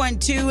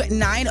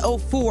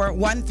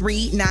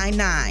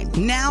 412-904-1399.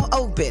 Now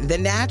open the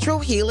Natural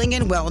Healing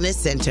and Wellness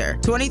Center,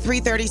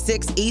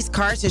 2336 East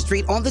Carson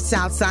Street on the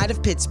south side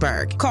of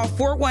Pittsburgh. Call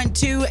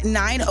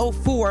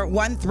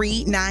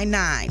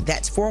 412-904-1399.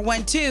 That's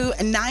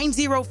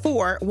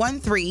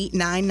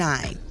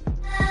 412-904-1399.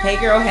 Hey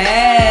girl,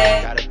 hey.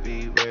 Gotta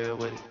be real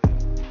with it.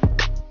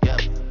 Yeah.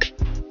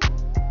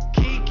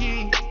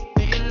 Kiki,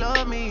 do you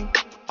love me?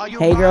 Are you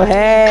Hey girl, riding?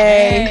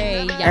 hey.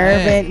 Hey,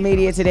 yeah. Urban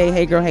Media today.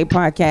 Hey girl, hey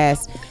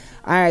podcast.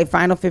 All right,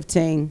 final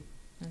 15.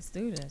 Let's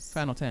do this.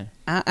 Final 10.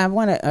 I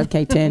want to,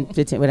 okay, 10,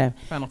 15, whatever.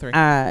 Final 3.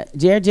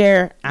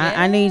 Jer,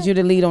 I need you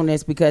to lead on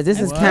this because this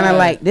is kind of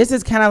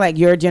like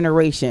your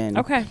generation.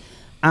 Okay.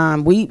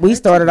 We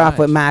started off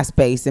with much.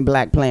 MySpace and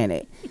Black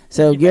Planet.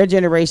 So your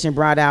generation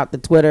brought out the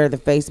Twitter, the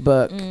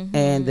Facebook,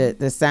 and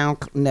the sound.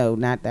 No,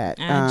 not that.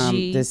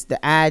 IG. The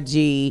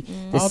IG,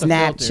 the All the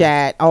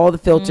Snapchat, all the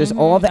filters,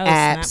 all the Oh,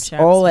 apps, Snapchat,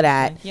 all of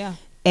that. Yeah.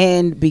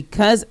 And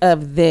because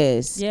of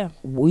this, Yeah.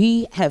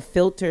 we have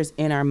filters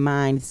in our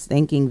minds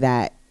thinking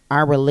that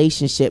our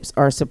relationships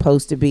are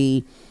supposed to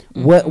be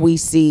what we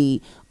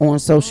see on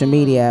social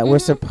media. We're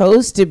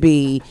supposed to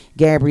be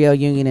Gabrielle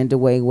Union and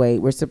Dwayne Wade.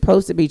 We're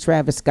supposed to be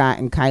Travis Scott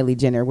and Kylie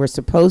Jenner. We're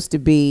supposed to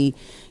be,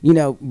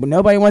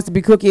 nobody wants to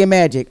be Cookie and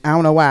Magic. I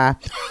don't know why,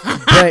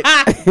 but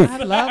I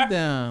love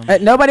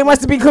them. nobody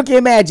wants to be Cookie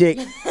and Magic.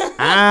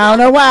 I don't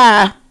know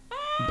why.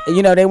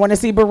 They want to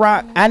see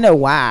Barack. I know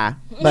why,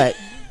 but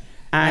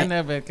I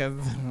know because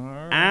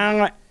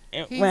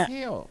he's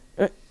healed.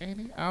 I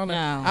don't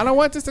know. No. I don't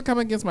want this to come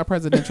against my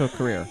presidential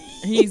career.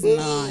 He's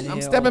not.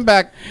 I'm stepping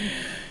back.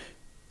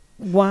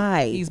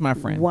 Why? He's my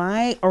friend.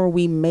 Why are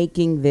we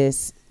making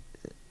this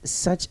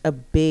such a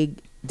big,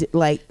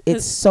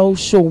 it's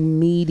social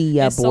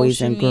media, It's boys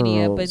social and girls?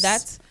 media,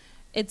 but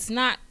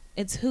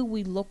it's who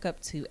we look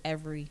up to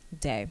every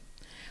day.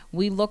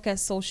 We look at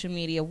social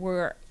media.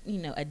 We're,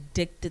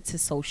 addicted to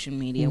social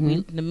media.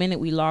 The minute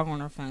we log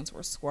on our phones, we're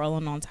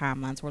scrolling on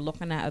timelines. We're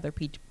looking at other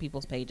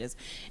people's pages,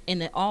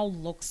 and it all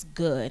looks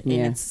good.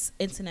 Yeah. And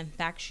it's an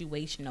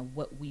infatuation of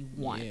what we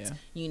want.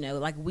 Yeah.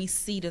 Like we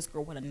see this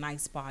girl with a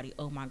nice body.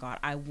 Oh my God,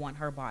 I want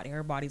her body.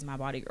 Her body's my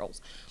body,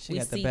 girls. She We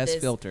got the see best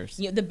this- filters.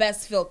 The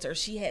best filters.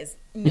 She has,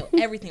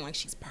 everything. Like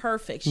she's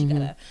perfect. She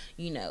got a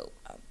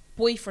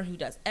boyfriend who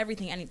does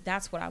everything. And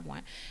that's what I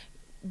want.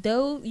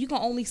 Though you can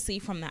only see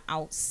from the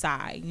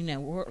outside,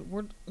 we're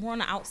on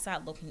the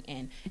outside looking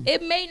in.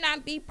 It may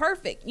not be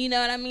perfect, you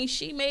know what I mean?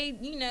 She may,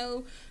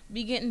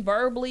 be getting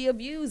verbally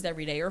abused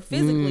every day or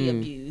physically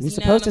abused. You're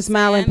supposed to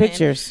smile in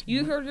pictures.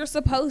 You're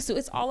supposed to.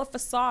 It's all a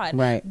facade,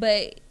 Right?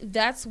 But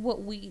that's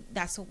what we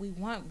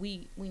want.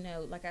 We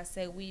know, like I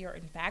said, we are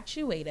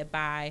infatuated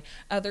by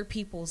other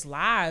people's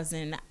lives,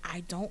 and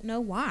I don't know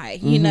why.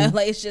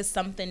 It's just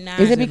something now.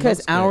 Is it because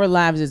looks good. our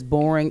lives is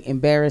boring,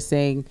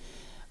 embarrassing,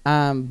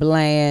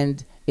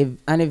 bland,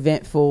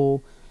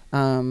 uneventful,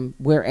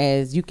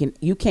 whereas you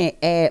can't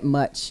add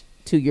much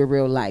to your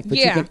real life, but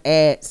you can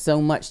add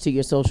so much to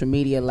your social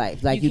media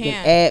life. Like you can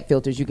add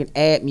filters, you can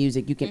add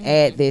music, you can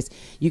add this,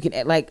 you can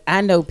add,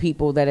 I know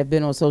people that have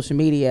been on social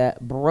media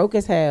broke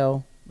as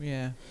hell.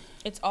 Yeah.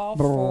 It's all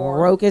for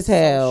broke as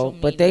hell,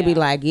 social but they be media.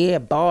 like, yeah,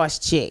 boss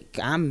chick,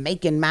 I'm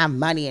making my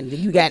money, and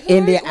you got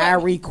India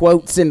Irie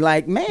quotes and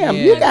like, ma'am,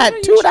 Yeah. you got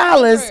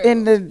 $2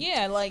 in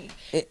the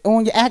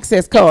on your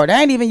access card.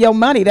 That ain't even your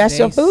money. That's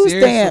your food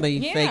stamp. Seriously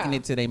Yeah. faking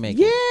it till they make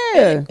it.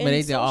 Yeah. But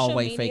they social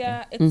always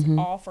media, faking. it's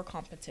all for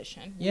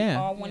competition. Yeah. We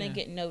all want to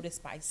get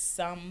noticed by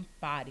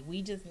somebody.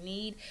 We just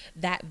need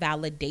that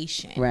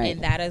validation. Right.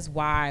 And that is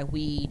why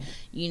we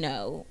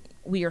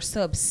are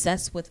so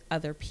obsessed with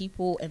other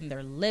people and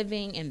their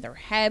living and their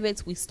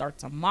habits. We start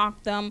to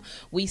mock them.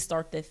 We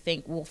start to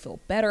think we'll feel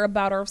better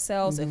about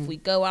ourselves if we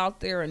go out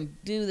there and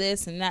do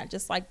this and that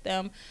just like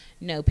them.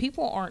 No,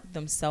 people aren't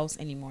themselves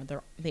anymore.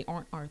 They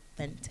aren't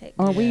authentic.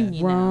 Are we you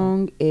know?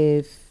 wrong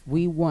if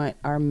we want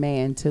our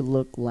man to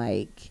look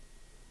like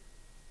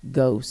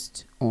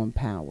Ghost on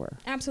Power?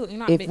 Absolutely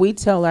not. If we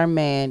tell our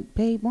man,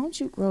 babe, won't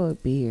you grow a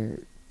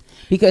beard?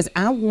 Because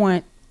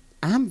I'm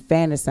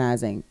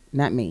fantasizing,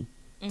 not me.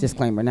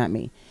 Disclaimer, not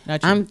me.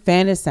 Not you. I'm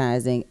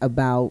fantasizing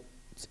about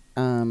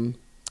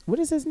what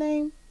is his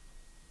name?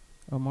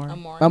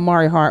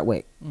 Amari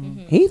Hardwick.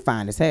 He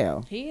fine as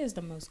hell. He is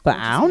the most But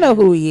I don't know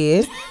who he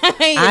is.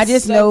 I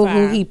just know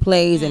who he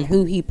plays and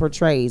who he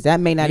portrays. That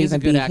may not He's a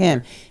even be good him.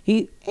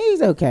 actor.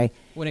 He's okay.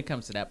 When it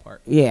comes to that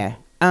part. Yeah.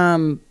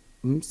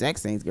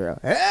 Sex scenes, girl.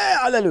 Hey,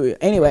 hallelujah.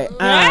 Anyway,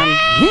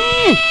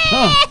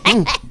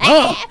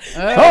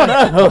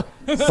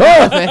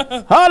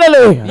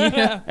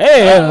 hallelujah.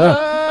 Hey,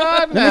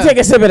 let me take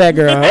a sip of that,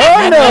 girl.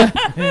 Oh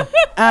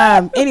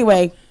no.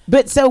 Anyway,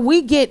 but so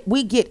we get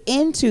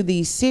into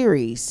these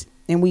series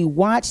and we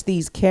watch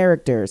these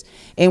characters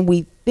and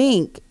we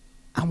think,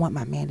 I want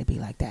my man to be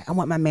like that. I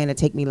want my man to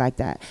take me like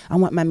that. I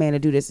want my man to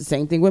do this. The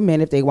same thing with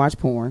men if they watch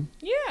porn.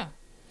 Yeah.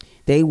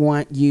 They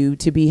want you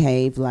to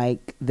behave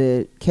like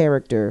the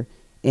character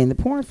in the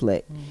porn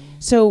flick.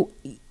 So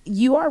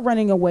you are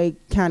running away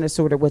kind of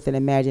sort of with an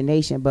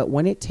imagination, but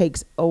when it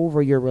takes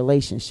over your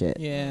relationship,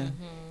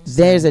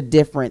 there's a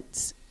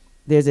difference.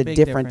 There's a Big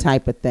different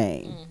difference. type of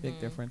thing. Big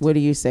difference. What do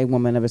you say,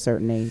 woman of a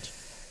certain age?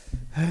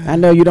 I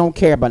know you don't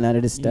care about none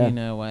of this stuff. You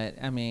know what?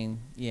 I mean,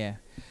 yeah.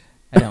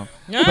 I don't.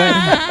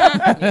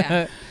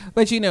 But,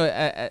 but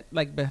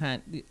like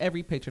behind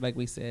every picture, like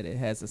we said, it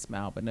has a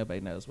smile, but nobody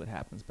knows what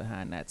happens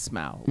behind that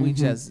smile. We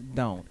just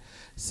don't.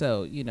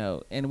 So,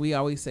 and we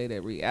always say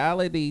that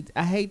reality,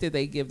 I hate that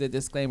they give the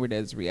disclaimer that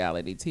it's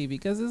reality TV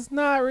because it's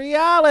not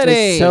reality.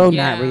 It's so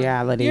not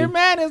reality. Your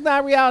man is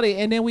not reality.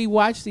 And then we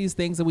watch these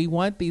things and we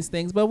want these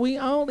things, but we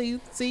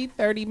only see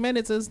 30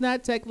 minutes. It's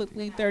not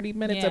technically 30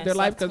 minutes of their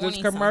life because there's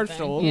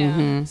commercials.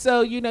 Yeah. So,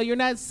 you're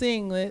not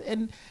seeing it.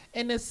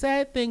 And the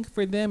sad thing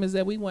for them is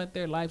that we want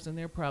their lives, and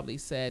they're probably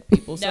sad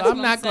people. So That's I'm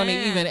what not I'm going to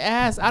saying. even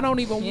ask. I don't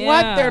even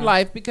want their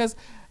life because,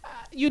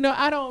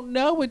 I don't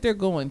know what they're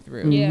going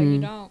through. Yeah, you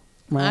don't.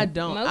 Right. I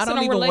don't. Most I of don't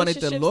them even want it to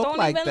relationships look don't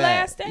like even that.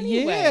 last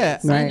anyways, Yeah,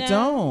 you I know?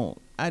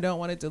 don't. I don't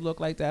want it to look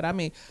like that. I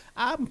mean,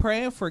 I'm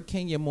praying for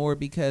Kenya Moore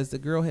because the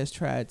girl has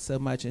tried so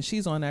much, and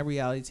she's on that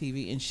reality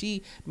TV, and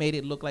she made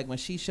it look like when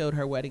she showed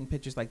her wedding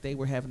pictures, like they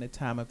were having the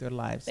time of their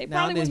lives. They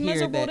now probably was to hear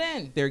miserable that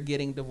then. they're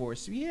getting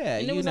divorced. Yeah,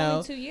 And it you was know,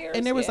 only 2 years,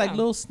 and there was like yeah.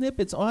 little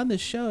snippets on the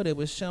show that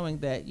was showing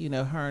that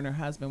her and her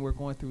husband were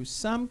going through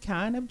some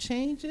kind of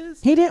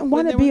changes. He didn't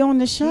want to be on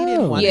the show. He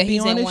didn't want Yeah, to be he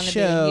on didn't the wanna be,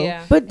 show.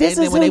 yeah. But this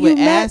And is then when who they you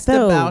were met, asked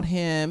though. about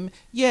him,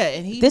 yeah,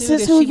 and he This knew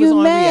is that who she was you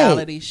on met. a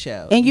reality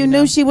show, And you knew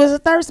know? she was a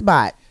thirst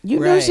bot. You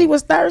knew Right. she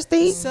was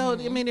thirsty. So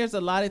I mean, there's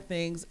a lot of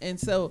things, and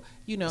so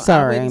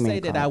Sorry, I I wouldn't mean say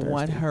that call I her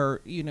want thirsty.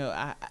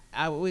 her.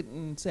 I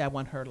wouldn't say I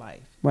want her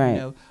life,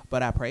 Right.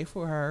 But I pray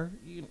for her.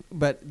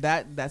 But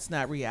that's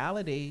not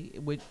reality.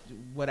 With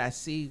what I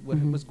see,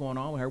 what's going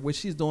on with her, what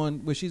she's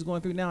doing, what she's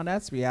going through now,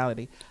 that's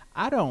reality.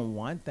 I don't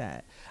want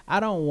that. I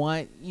don't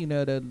want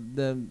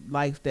the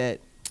life that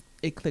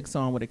it clicks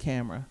on with a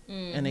camera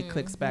and it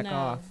clicks back No.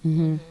 off.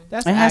 Mm-hmm.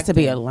 That's It has to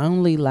be a acting.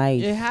 lonely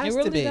life. It has It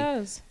really to be.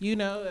 does.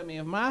 I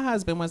mean, if my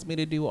husband wants me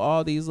to do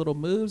all these little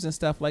moves and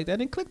stuff like that,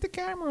 then click the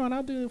camera on.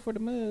 I'll do it for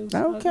the moves.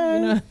 Okay.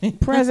 You know what I mean?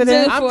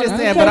 President. I'm just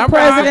saying, Okay, but I'm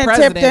President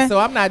president, Tipton. so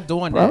I'm not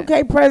doing that.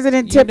 Okay,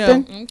 President You know,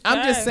 Tipton.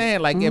 I'm just saying,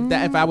 like,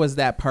 if I was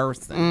that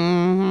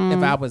person,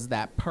 if I was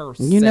that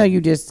person, You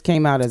just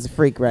came out as a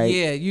freak, right?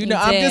 yeah, You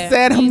I'm did. just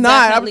saying I'm You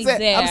not. I'm definitely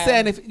saying, I'm did.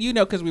 saying if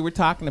because we were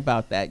talking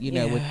about that,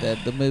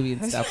 with the movie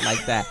and stuff like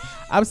that.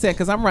 I'm saying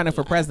because I'm running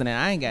for president,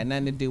 I ain't got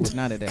nothing to do with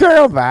none of that.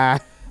 Girl, bye.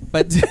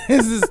 But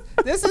this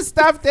is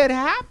stuff that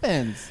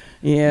happens.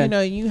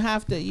 Yeah. You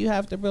have to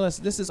realize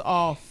this is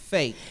all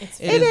fake. It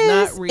is is.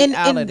 not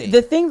reality. And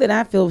the thing that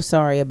I feel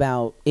sorry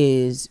about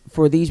is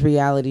for these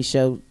reality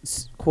show,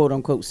 quote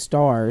unquote,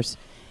 stars,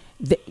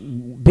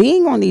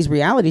 being on these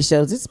reality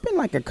shows, it's been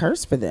like a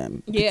curse for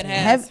them. Yeah, it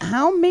has.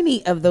 How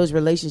many of those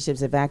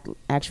relationships have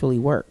actually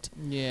worked?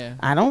 Yeah.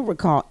 I don't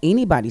recall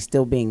anybody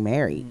still being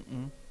married.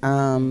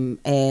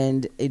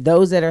 And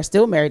those that are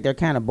still married, they're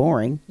kind of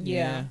boring.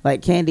 Yeah.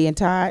 Like Candy and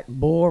Todd,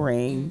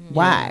 boring.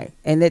 Why?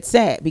 And it's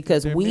sad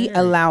because They're we married.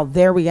 allow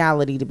their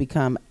reality to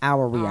become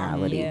our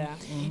reality. Yeah.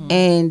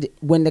 And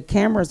when the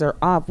cameras are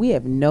off, we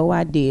have no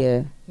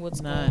idea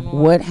What's None. going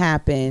on? what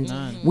happened.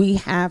 None. We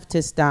have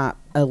to stop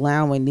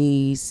allowing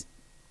these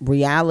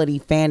reality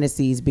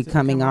fantasies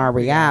becoming become our our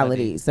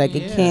reality. realities. Like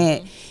Yeah.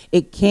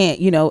 it can't,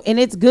 and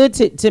it's good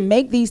to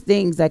make these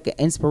things like an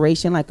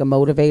inspiration, like a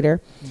motivator.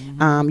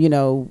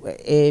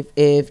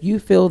 If you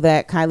feel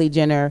that Kylie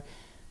Jenner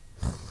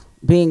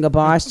being a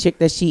boss chick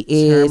that she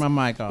Turn is, my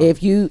mic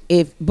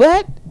off.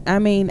 but I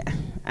mean,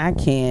 I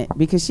can't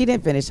because she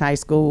didn't finish high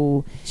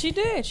school. She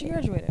did. She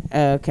graduated.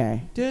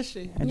 Okay. Did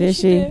she? Did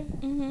she?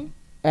 Mm-hmm.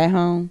 At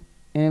home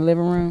in the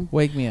living room,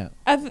 Wake me up.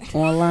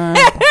 online.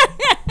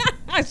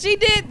 She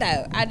did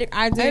though. I do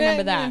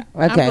remember that.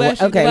 Okay, I'm glad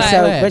she okay. did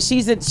So, that. but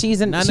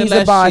she's a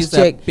Nonetheless, boss she's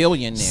chick, a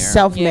billionaire.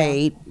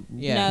 self-made,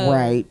 Yeah. No.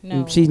 right?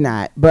 no. She's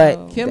not. But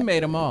No. Kim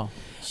made them all.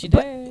 She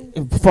but-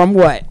 did. from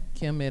what?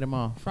 Kim made them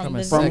all. From a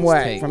the- sex From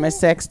what? tape. From a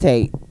sex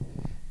tape.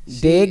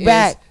 She Dig is-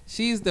 back.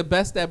 She's the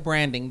best at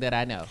branding that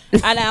I know.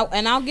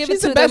 And I'll give She's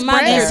it to the best the mother.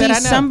 brander And that I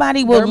see, know.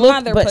 somebody will Their look,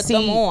 mother but put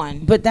them on.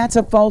 but that's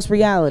a false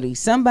reality.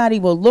 Somebody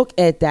will look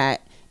at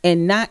that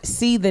and not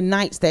see the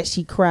nights that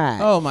she cried.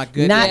 Oh, my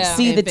goodness. Not Yeah.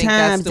 see And the think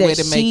that's times the way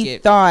that to make she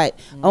it. thought,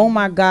 oh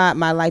my God,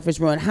 my life is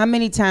ruined. How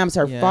many times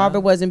her Yeah. father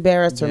was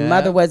embarrassed, her Yeah.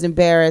 mother was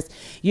embarrassed.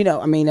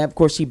 I mean, of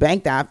course she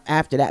banked out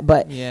after that,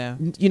 but Yeah.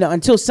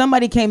 until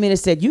somebody came in and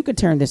said, you could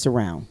turn this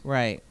around.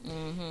 Right.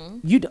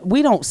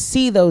 We don't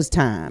see those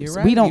times. You're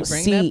right. We don't You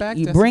bring that see. back.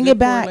 You That's a bring good it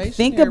back. correlation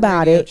Think there,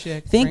 about radio it.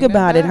 chick. Think Bring that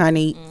about it, back.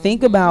 honey.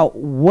 Think about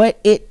what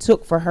it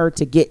took for her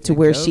to get to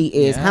where go- she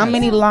is. How yes.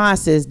 many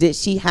losses did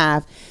she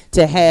have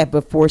to have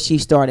before she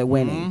started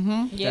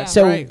winning? Yeah. That's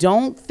So right.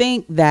 don't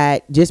think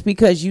that just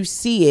because you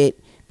see it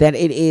that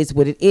it is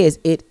what it is.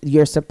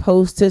 You're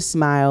supposed to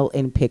smile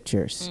in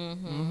pictures.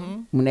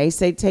 When they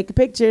say take a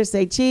picture,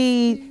 say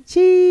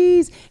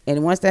cheese,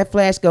 and once that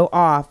flash go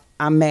off,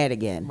 I'm mad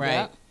again.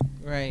 Right.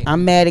 Right.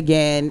 I'm mad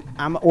again.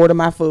 I'm gonna order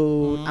my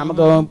food. I'm gonna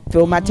go and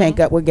fill my tank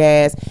up with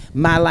gas.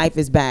 My life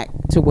is back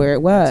to where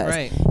it was.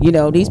 That's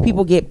right. These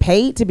people get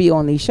paid to be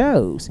on these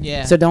shows.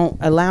 Yeah. So don't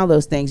allow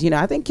those things.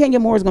 I think Kenya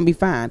Moore is gonna be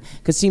fine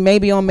because she may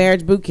be on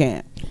Marriage Boot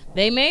Camp.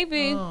 They may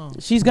be.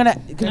 She's gonna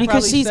probably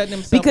because setting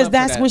himself because up for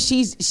that's that. what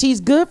she's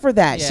good for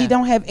that. Yeah. She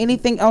don't have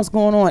anything else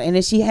going on, and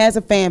then she has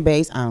a fan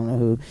base. I don't know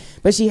who,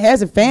 but she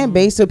has a fan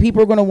base, so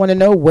people are gonna want to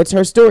know what's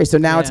her story. So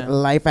now it's Yeah.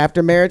 life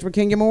after marriage with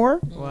Kenya Moore.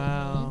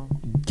 Wow.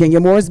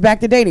 Kenya Moore's back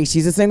to dating.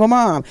 She's a single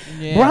mom.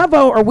 Yeah.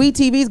 Bravo or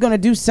WeTV is going to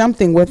do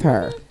something with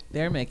her.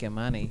 They're making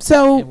money.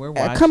 So, And we're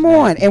come watching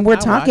on, it. and we're I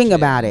talking watch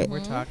about it. We're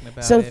talking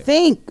about So it.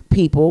 think,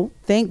 people,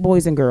 think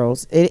boys and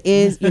girls. It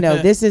is,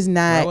 this is Grow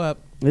not up.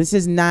 this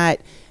is not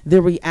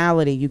the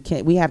reality.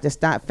 We have to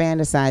stop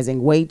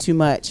fantasizing way too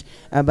much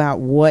about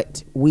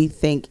what we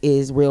think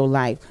is real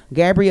life.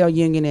 Gabrielle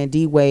Union and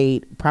D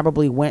Wade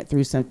probably went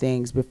through some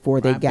things before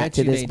they I got bet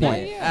to you this they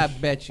point. did. I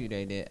bet you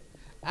they did.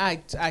 I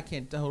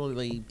can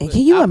totally. And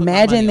can you I'll put my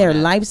imagine money their on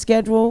that. life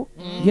schedule?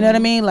 You know what I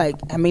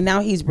mean? Now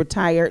he's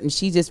retired and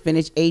she just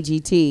finished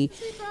AGT.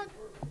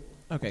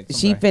 Okay.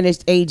 She sorry.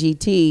 finished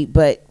AGT,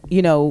 but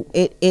you know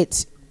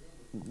it's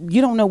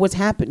you don't know what's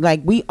happened.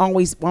 Like we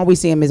always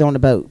see them is on the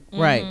boat,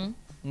 Right.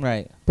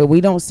 Right. but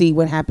we don't see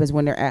what happens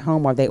when they're at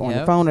home. Are they on the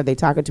Yep. phone? Are they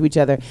talking to each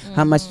other?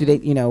 How much do they,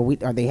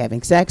 are they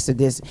having sex or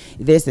this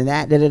and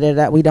that? Da, da, da,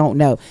 da. We don't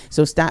know.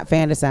 So stop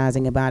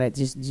fantasizing about it.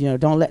 Just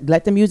don't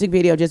let the music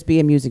video just be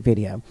a music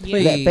video.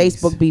 Please. Let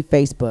Facebook be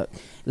Facebook.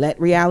 Let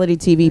reality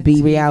TV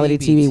be reality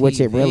TV, which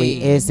it really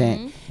TV.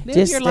 isn't. Live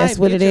Just your that's life.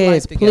 what Get it your life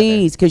is. together.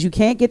 Please, because you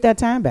can't get that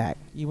time back.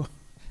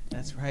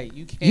 That's right.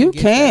 You can't. You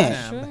get that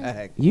can't. time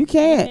back. You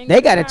can't. can't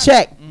They get got a that.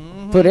 check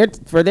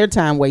for their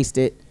time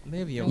wasted.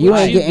 Live your You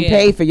life. ain't getting get.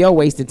 paid for your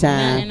wasted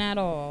Nothing time. at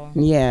all.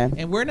 Yeah.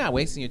 And we're not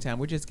wasting your time.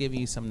 We're just giving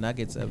you some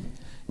nuggets of,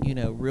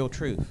 real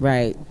truth.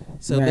 Right.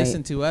 So right.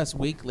 listen to us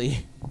weekly,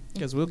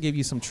 because we'll give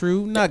you some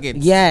true nuggets.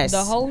 Yes.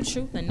 The whole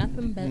truth and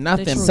nothing but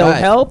Nothing the truth. So Right.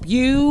 help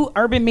you,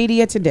 Urban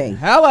Media Today.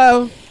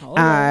 Hello.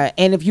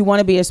 And if you want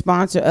to be a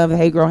sponsor of the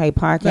Hey Girl Hey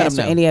Let 'em podcast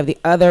or know. any of the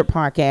other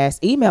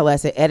podcasts, email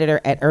us at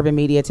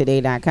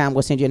editor@urbanmediatoday.com.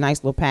 We'll send you a nice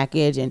little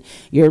package, and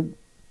your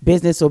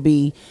business will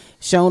be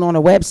shown on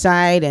a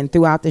website and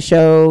throughout the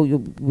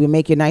show. We'll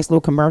make you a nice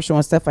little commercial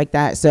and stuff like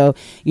that. So,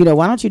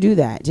 why don't you do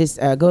that? Just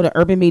go to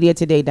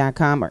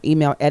urbanmediatoday.com or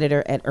email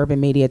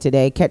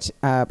editor@urbanmediatoday. Catch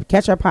our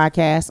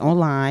podcast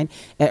online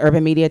at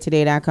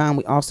urbanmediatoday.com.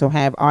 We also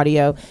have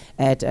audio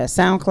at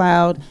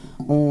SoundCloud,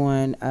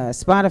 on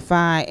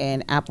Spotify,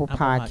 and Apple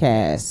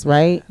Podcasts,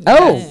 right?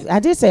 Oh, I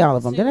did say all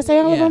of them. Did I say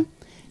all of Yeah. them?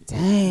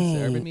 Dang.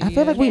 Urban I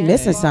feel like we Media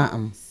missing Today.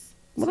 something.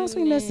 What else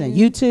we missing?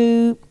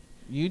 YouTube.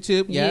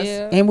 YouTube, yes.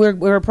 Yeah. And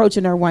we're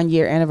approaching our 1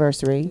 year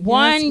anniversary.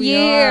 One we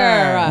year.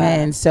 are.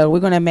 And so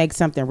we're going to make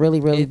something really,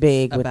 really It's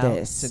big with about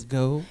this. to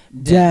go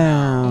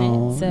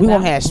Down. It's We're going to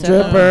about have to-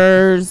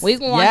 strippers. We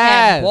gonna Yes.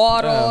 have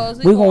waters.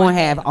 We're going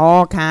to have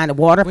all kind of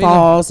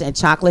waterfalls and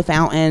chocolate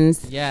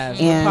fountains. Yes.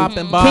 And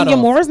Popping bottles. Kenya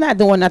Moore's not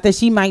doing nothing.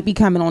 She might be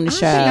coming on the I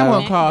think I'm show.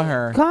 going to call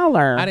her. Call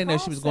her. I didn't know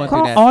she was going Call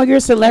through that. all your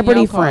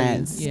celebrity Kenya, I'll call you.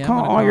 friends. Yeah, I'm call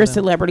gonna all call your them.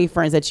 celebrity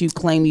friends that you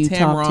claim you talk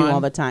to Tamron. all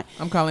the time.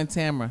 I'm calling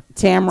Tamra.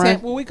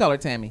 Tamra. Well, we call her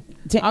Tammy.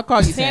 Ta- I'll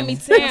call you Tammy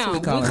Tammy. That's Town. what We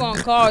we call her.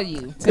 gonna call you.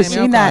 Tammy, Because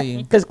I'll call you.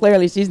 because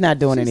clearly she's not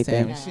doing She's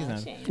anything. Tammy. She's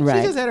not.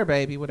 Right. She just had her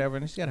baby, whatever,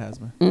 and she got a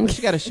husband. But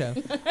she got a show.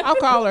 I'll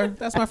call her.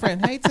 That's my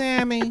friend. Hey,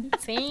 Tammy.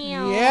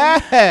 Damn. Yeah.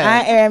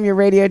 I am your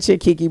radio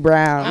chick, Kiki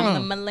Brown. I'm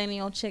the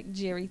millennial chick,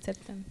 Jerry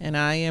Tipton. And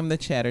I am the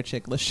chatter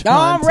chick, LaShawn.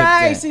 All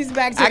right, Tipton. she's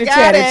back to I the got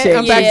chatter it. chick.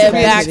 I'm back Yeah, to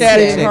being back the to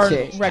chatter her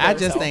chick. regular I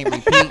just self. ain't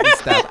repeating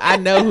stuff. I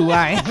know who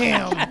I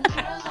am.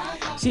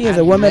 She is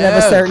a woman of a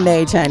know. certain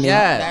age, honey.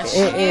 Yes.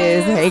 It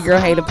is Hey Girl,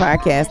 Hey the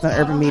podcast on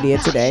Urban Media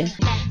Today.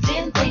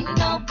 Didn't think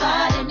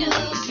nobody knew.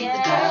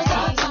 The girls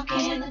are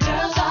talking. The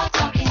girls are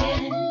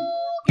talking.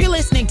 You're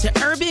listening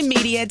to Urban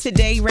Media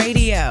Today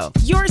Radio,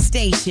 your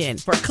station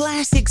for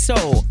classic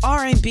soul,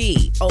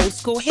 R&B, old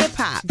school hip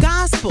hop,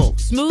 gospel,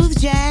 smooth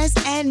jazz,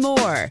 and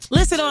more.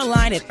 Listen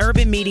online at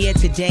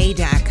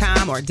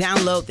urbanmediatoday.com or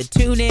download the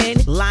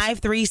TuneIn, Live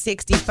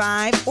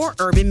 365, or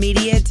Urban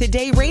Media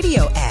Today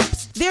Radio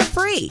apps. They're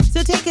free,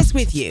 so take us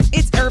with you.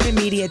 It's Urban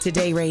Media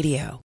Today Radio.